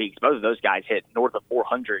recent weeks. Both of those guys hit north of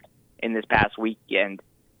 400 in this past weekend.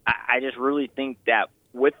 I just really think that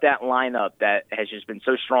with that lineup that has just been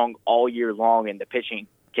so strong all year long, and the pitching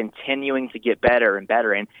continuing to get better and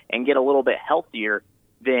better and get a little bit healthier,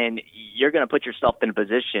 then you're going to put yourself in a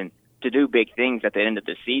position to do big things at the end of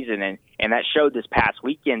the season. And that showed this past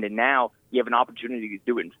weekend, and now you have an opportunity to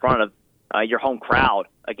do it in front of your home crowd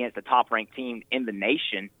against a top-ranked team in the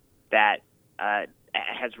nation that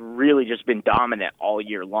has really just been dominant all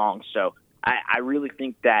year long. So I really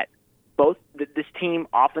think that both this team,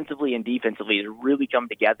 offensively and defensively, has really come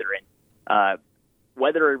together. And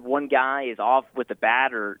whether one guy is off with the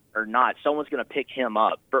bat or not, someone's going to pick him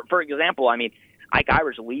up. For example, I mean, Ike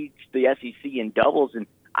Irish leads the SEC in doubles, and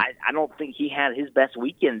I don't think he had his best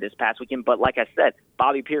weekend this past weekend. But like I said,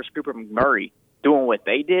 Bobby Pierce, Cooper McMurray doing what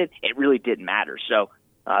they did, it really didn't matter. So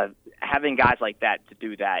having guys like that to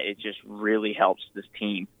do that, it just really helps this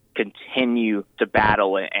team continue to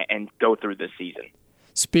battle and go through this season.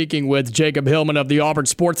 Speaking with Jacob Hillman of the Auburn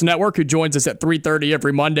Sports Network, who joins us at 3:30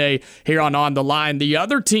 every Monday here on The Line. The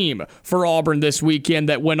other team for Auburn this weekend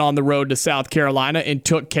that went on the road to South Carolina and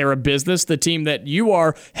took care of business, the team that you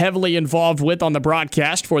are heavily involved with on the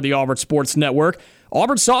broadcast for the Auburn Sports Network,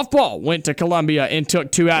 Auburn Softball went to Columbia and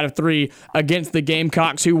took 2 out of 3 against the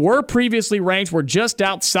Gamecocks, who were previously ranked, were just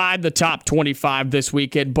outside the top 25 this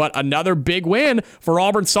weekend. But another big win for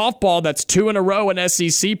Auburn Softball. That's 2 in a row in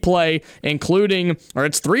SEC play,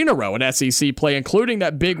 it's 3 in a row in SEC play, including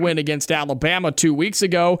that big win against Alabama 2 weeks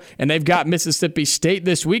ago. And they've got Mississippi State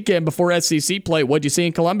this weekend before SEC play. What'd you see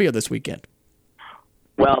in Columbia this weekend?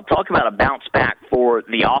 Well, talk about a bounce back for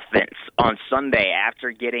the offense on Sunday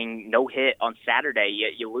after getting no hit on Saturday.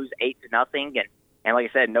 You lose 8-0, and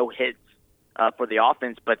like I said, no hits for the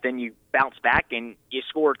offense. But then you bounce back and you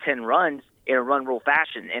score 10 runs in a run rule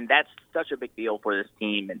fashion, and that's such a big deal for this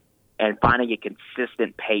team. And finding a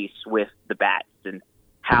consistent pace with the bats, and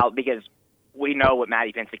because we know what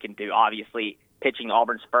Matty Vincent can do. Obviously, pitching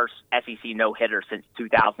Auburn's first SEC no hitter since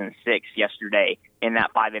 2006 yesterday in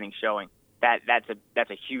that 5-inning showing. That's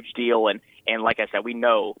a huge deal, and like I said, we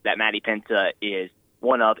know that Matty Penta is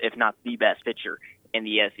one of, if not the best pitcher in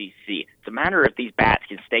the SEC. It's a matter if these bats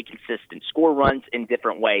can stay consistent, score runs in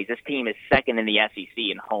different ways. This team is second in the SEC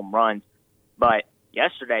in home runs, but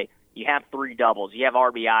yesterday you have 3 doubles, you have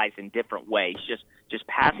RBIs in different ways. Just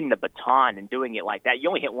passing the baton and doing it like that. You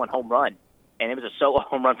only hit 1 home run, and it was a solo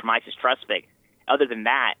home run from Isis Trusvik. Other than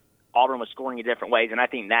that, Auburn was scoring in different ways, and I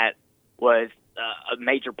think that was a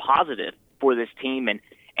major positive for this team and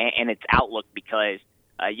its outlook, because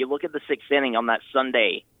you look at the 6th inning on that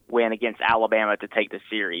Sunday win against Alabama to take the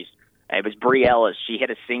series. It was Bree Ellis. She hit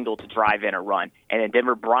a single to drive in a run. And then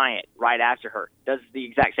Denver Bryant, right after her, does the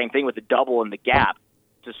exact same thing with a double in the gap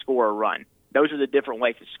to score a run. Those are the different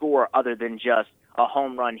ways to score other than just a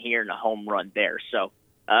home run here and a home run there. So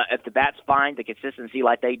if the bats find the consistency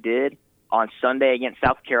like they did on Sunday against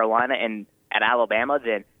South Carolina and at Alabama,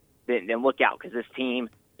 then look out, because this team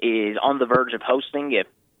is on the verge of hosting if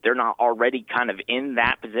they're not already kind of in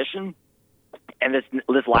that position. And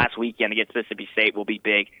this last weekend against Mississippi State will be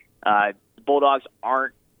big. The Bulldogs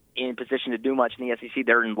aren't in position to do much in the SEC.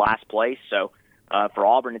 They're in last place. So for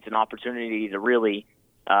Auburn, it's an opportunity to really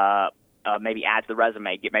maybe add to the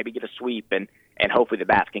resume, get a sweep, and hopefully the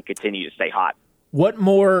bats can continue to stay hot. What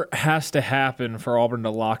more has to happen for Auburn to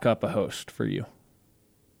lock up a host for you?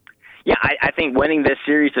 Yeah, I think winning this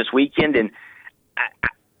series this weekend, and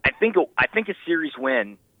I think a series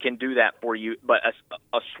win can do that for you, but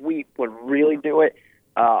a sweep would really do it.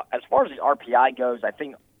 As far as the RPI goes, I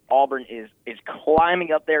think Auburn is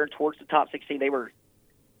climbing up there towards the top 16. They were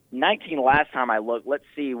 19 last time I looked. Let's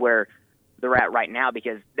see where they're at right now,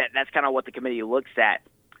 because that's kind of what the committee looks at.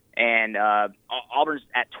 And Auburn's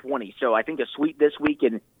at 20. So I think a sweep this week,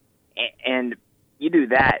 and you do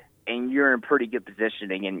that, and you're in pretty good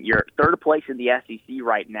positioning, and you're third place in the SEC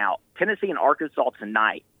right now. Tennessee and Arkansas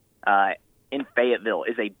tonight in Fayetteville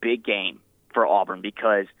is a big game for Auburn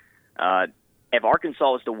because if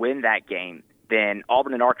Arkansas is to win that game, then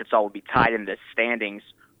Auburn and Arkansas will be tied in the standings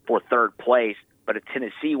for third place. But if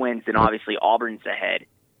Tennessee wins, then obviously Auburn's ahead.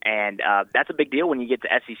 And that's a big deal when you get to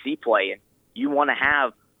SEC play. And you want to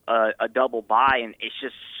have a double bye, and it's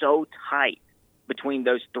just so tight between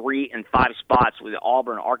those 3 and 5 spots with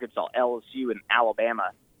Auburn, Arkansas, LSU, and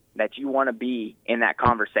Alabama that you want to be in that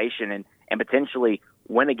conversation and potentially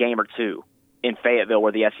win a game or two in Fayetteville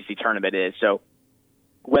where the SEC tournament is. So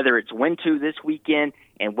whether it's win 2 this weekend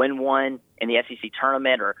and win 1 in the SEC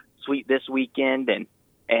tournament or sweep this weekend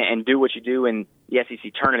and do what you do in the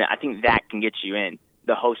SEC tournament, I think that can get you in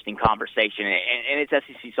the hosting conversation. And it's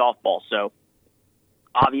SEC softball, so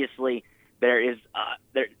obviously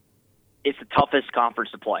it's the toughest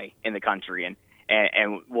conference to play in the country,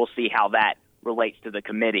 and we'll see how that relates to the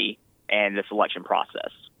committee and the selection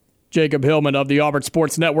process. Jacob Hillman of the Auburn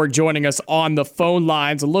Sports Network joining us on the phone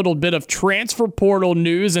lines. A little bit of transfer portal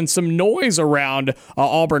news and some noise around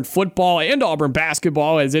Auburn football and Auburn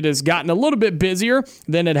basketball as it has gotten a little bit busier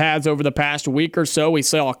than it has over the past week or so. We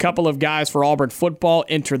saw a couple of guys for Auburn football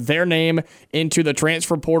enter their name into the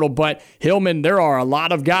transfer portal. But, Hillman, there are a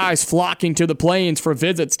lot of guys flocking to the Plains for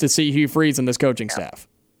visits to see Hugh Freeze and this coaching staff.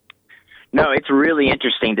 No, it's really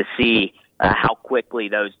interesting to see how quickly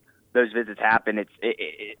those visits happen.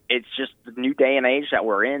 It's just the new day and age that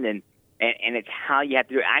we're in, and it's how you have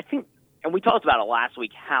to do it. I think, and we talked about it last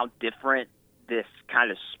week, how different this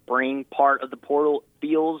kind of spring part of the portal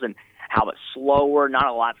feels and how it's slower, not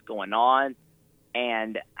a lot's going on.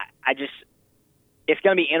 And it's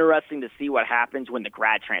going to be interesting to see what happens when the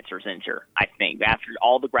grad transfers enter, I think. After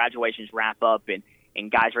all the graduations wrap up and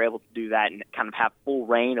guys are able to do that and kind of have full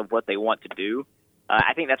reign of what they want to do.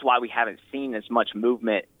 I think that's why we haven't seen as much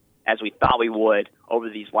movement as we thought we would over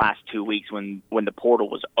these last 2 weeks when the portal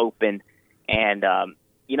was open. And,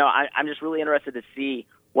 I'm just really interested to see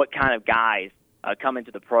what kind of guys come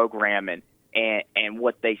into the program and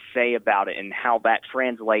what they say about it and how that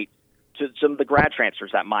translates to some of the grad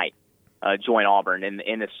transfers that might join Auburn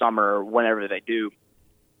in the summer or whenever they do.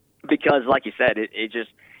 Because, like you said,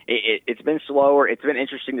 it's been slower. It's been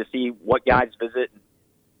interesting to see what guys visit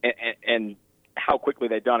and how quickly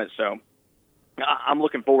they've done it. So I'm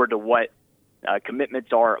looking forward to what commitments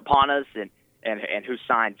are upon us and who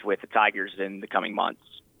signs with the Tigers in the coming months.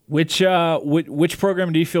 Which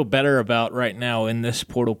program do you feel better about right now in this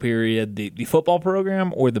portal period, the football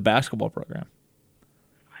program or the basketball program?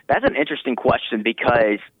 That's an interesting question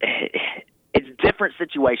because it's different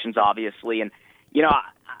situations, obviously. And,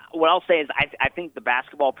 what I'll say is I think the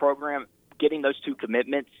basketball program, getting those 2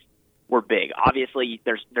 commitments were big. Obviously,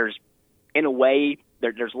 there's in a way,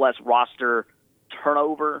 there's less roster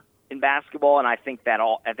turnover in basketball, and I think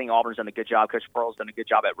Auburn's done a good job. Coach Pearl's done a good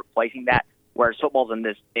job at replacing that. Whereas football's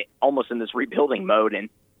almost in this rebuilding mode, and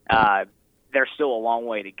there's still a long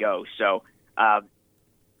way to go. So,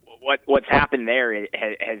 what's happened there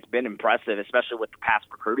has been impressive, especially with the past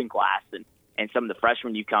recruiting class and some of the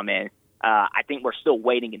freshmen you come in. I think we're still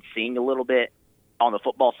waiting and seeing a little bit on the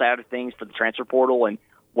football side of things for the transfer portal and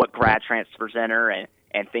what grad transfers enter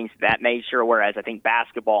and things of that nature. Whereas I think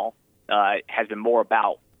basketball has been more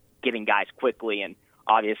about getting guys quickly and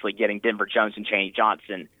obviously getting Denver Jones and Chaney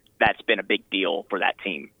Johnson. That's been a big deal for that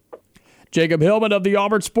team. Jacob Hillman of the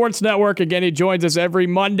Auburn Sports Network. Again, he joins us every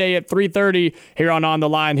Monday at 3:30 here on the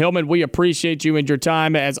Line. Hillman, we appreciate you and your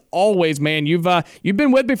time as always, man. You've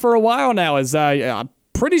been with me for a while now. I'm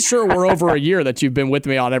pretty sure we're over a year that you've been with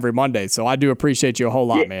me on every Monday, so I do appreciate you a whole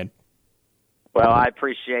lot, man. Well, I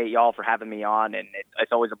appreciate y'all for having me on, and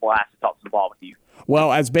it's always a blast to talk some ball with you.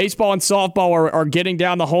 Well, as baseball and softball are getting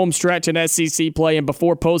down the home stretch in SEC play and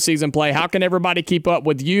before postseason play, how can everybody keep up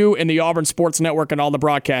with you and the Auburn Sports Network and all the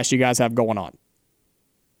broadcasts you guys have going on?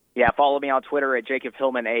 Yeah, follow me on Twitter at Jacob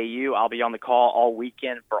Hillman AU. I'll be on the call all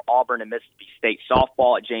weekend for Auburn and Mississippi State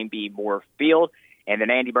softball at James B. Moore Field. And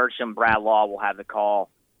then Andy Burcham, Brad Law will have the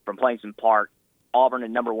call from Plainsman Park, Auburn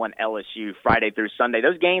and number 1 LSU, Friday through Sunday.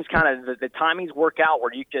 Those games kind of, the timings work out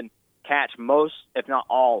where you can catch most, if not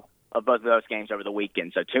all, of both of those games over the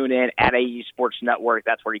weekend. So tune in at AU Sports Network.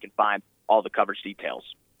 That's where you can find all the coverage details.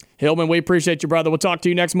 Hillman, we appreciate you, brother. We'll talk to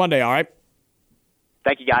you next Monday, all right?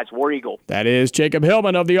 Thank you, guys. War Eagle. That is Jacob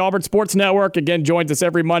Hillman of the Auburn Sports Network. Again, joins us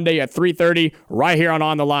every Monday at 3:30 right here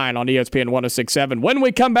on The Line on ESPN 106.7. When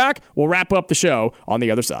we come back, we'll wrap up the show on the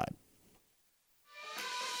other side.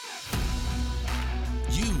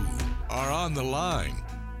 You are on The Line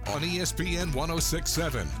on ESPN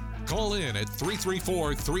 106.7. Call in at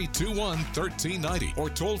 334-321-1390 or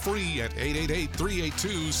toll free at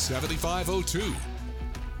 888-382-7502.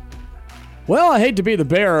 Well, I hate to be the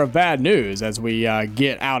bearer of bad news as we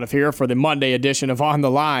get out of here for the Monday edition of On the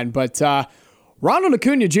Line, but Ronald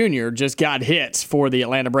Acuna Jr. just got hit for the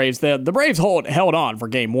Atlanta Braves. The Braves held on for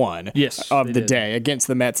Game 1 of the day against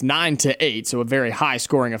the Mets 9-8, so a very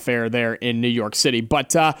high-scoring affair there in New York City.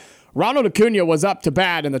 But Ronald Acuna was up to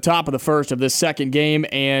bat in the top of the first of this second game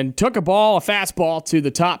and took a fastball to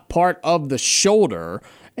the top part of the shoulder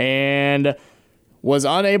and was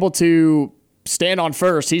unable to stand on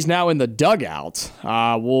first. He's now in the dugout.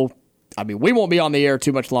 We won't be on the air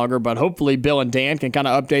too much longer, but hopefully Bill and Dan can kind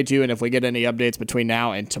of update you, and if we get any updates between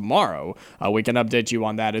now and tomorrow, we can update you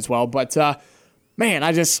on that as well. But,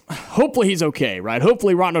 hopefully he's okay, right?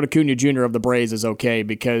 Hopefully Ronald Acuna Jr. of the Braves is okay,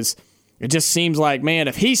 because it just seems like, man,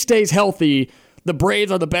 if he stays healthy, the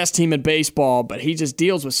Braves are the best team in baseball, but he just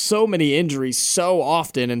deals with so many injuries so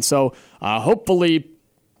often, and so hopefully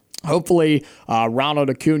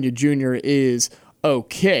Ronald Acuna Jr. is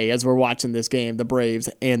okay as we're watching this game, the Braves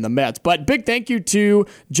and the Mets. But big thank you to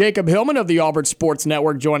Jacob Hillman of the Auburn Sports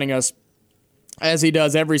Network joining us as he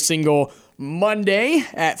does every single Monday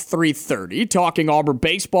at 3:30, talking Auburn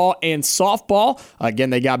baseball and softball.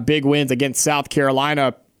 Again, they got big wins against South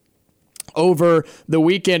Carolina over the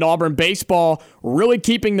weekend. Auburn baseball really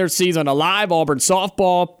keeping their season alive. Auburn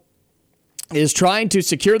softball is trying to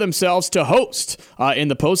secure themselves to host in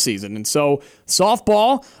the postseason. And so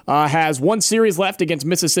softball has one series left against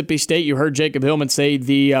Mississippi State. You heard Jacob Hillman say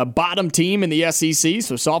the bottom team in the SEC.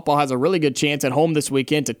 So softball has a really good chance at home this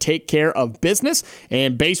weekend to take care of business.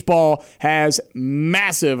 And baseball has a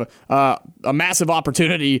massive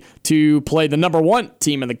opportunity to play the number one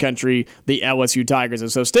team in the country, the LSU Tigers.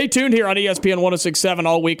 And so stay tuned here on ESPN 106.7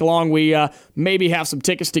 all week long. We maybe have some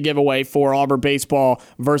tickets to give away for Auburn baseball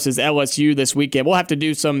versus LSU this weekend. We'll have to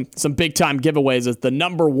do some big-time giveaways as the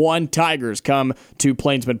number one Tigers come to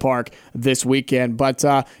Plainsman Park this weekend. But,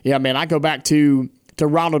 I go back to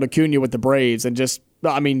Ronald Acuna with the Braves and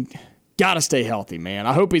got to stay healthy, man.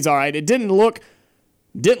 I hope he's all right. It didn't look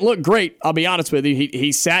great, I'll be honest with you.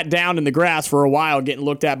 He sat down in the grass for a while getting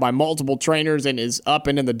looked at by multiple trainers and is up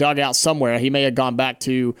and in the dugout somewhere. He may have gone back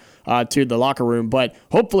to the locker room, but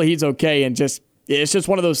hopefully he's okay. And it's just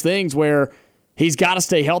one of those things where he's got to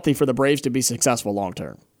stay healthy for the Braves to be successful long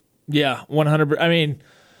term. Yeah, 100%.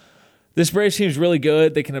 This Braves team is really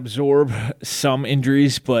good. They can absorb some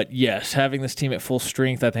injuries, but yes, having this team at full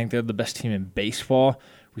strength, I think they're the best team in baseball.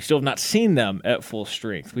 We still have not seen them at full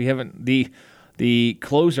strength. We haven't. The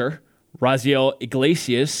closer, Raziel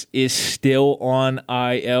Iglesias, is still on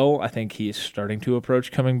IL. I think he is starting to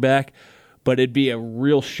approach coming back, but it'd be a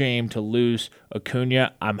real shame to lose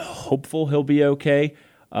Acuna. I'm hopeful he'll be okay.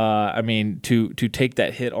 To take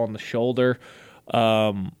that hit on the shoulder,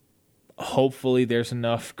 hopefully there's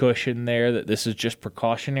enough cushion there that this is just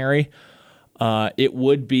precautionary. It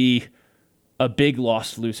would be a big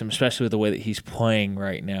loss to lose him, especially with the way that he's playing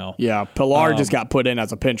right now. Yeah, Pilar just got put in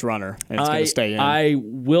as a pinch runner, and it's going to stay in. I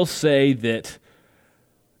will say that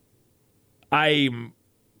I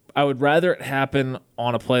would rather it happen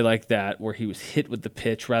on a play like that where he was hit with the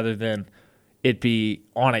pitch rather than it be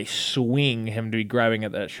on a swing, him to be grabbing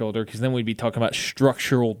at that shoulder, because then we'd be talking about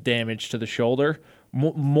structural damage to the shoulder.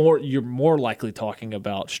 You're more likely talking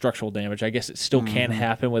about structural damage. I guess it still can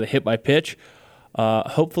happen with a hit by pitch.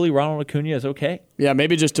 Hopefully Ronald Acuna is okay. Yeah,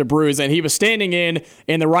 maybe just a bruise. And he was standing in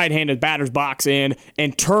the right-handed batter's box and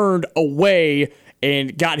turned away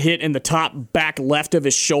and got hit in the top back left of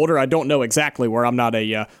his shoulder. I don't know exactly where. I'm not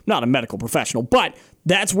a medical professional, but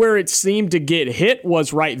that's where it seemed to get hit,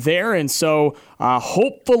 was right there. And so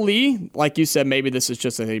hopefully, like you said, maybe this is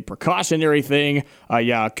just a precautionary thing.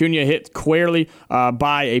 Acuna hit squarely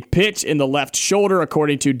by a pitch in the left shoulder,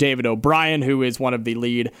 according to David O'Brien, who is one of the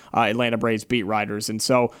lead Atlanta Braves beat writers. And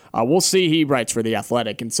so we'll see. He writes for The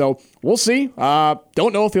Athletic. And so we'll see.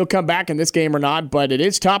 Don't know if he'll come back in this game or not, but it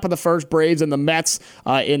is top of the first, Braves and the Mets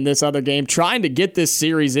in this other game, trying to get this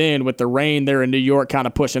series in with the rain there in New York, kind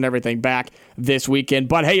of pushing everything back this weekend.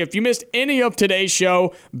 But hey, if you missed any of today's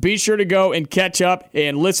show, be sure to go and catch up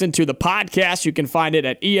and listen to the podcast. You can find it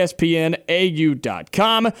at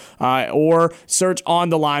espnau.com or search On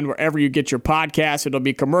the Line wherever you get your podcast. It'll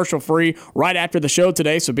be commercial free right after the show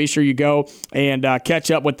today, so be sure you go and catch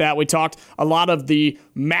up with that. We talked a lot of the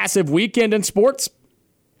massive weekend in sports.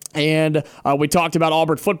 And we talked about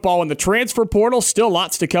Auburn football and the transfer portal. Still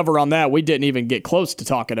lots to cover on that. We didn't even get close to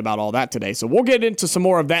talking about all that today. So we'll get into some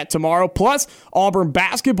more of that tomorrow. Plus, Auburn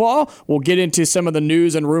basketball. We'll get into some of the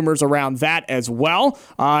news and rumors around that as well.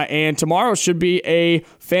 And tomorrow should be a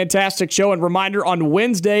fantastic show. And reminder, on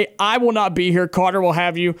Wednesday, I will not be here. Carter will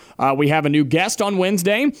have you. We have a new guest on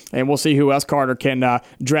Wednesday, and we'll see who else Carter can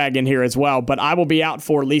drag in here as well. But I will be out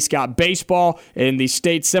for Lee Scott baseball in the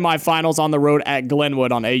state semifinals on the road at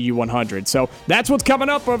Glenwood on AU 100. So that's what's coming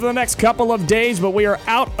up over the next couple of days, but we are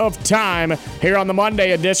out of time here on the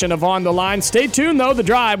Monday edition of On the Line. Stay tuned, though. The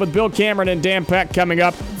Drive with Bill Cameron and Dan Peck coming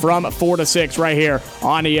up from 4 to 6 right here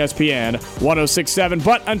on ESPN 106.7.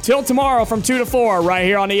 But until tomorrow from 2 to 4 right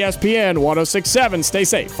here on ESPN 106.7. Stay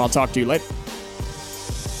safe. I'll talk to you later.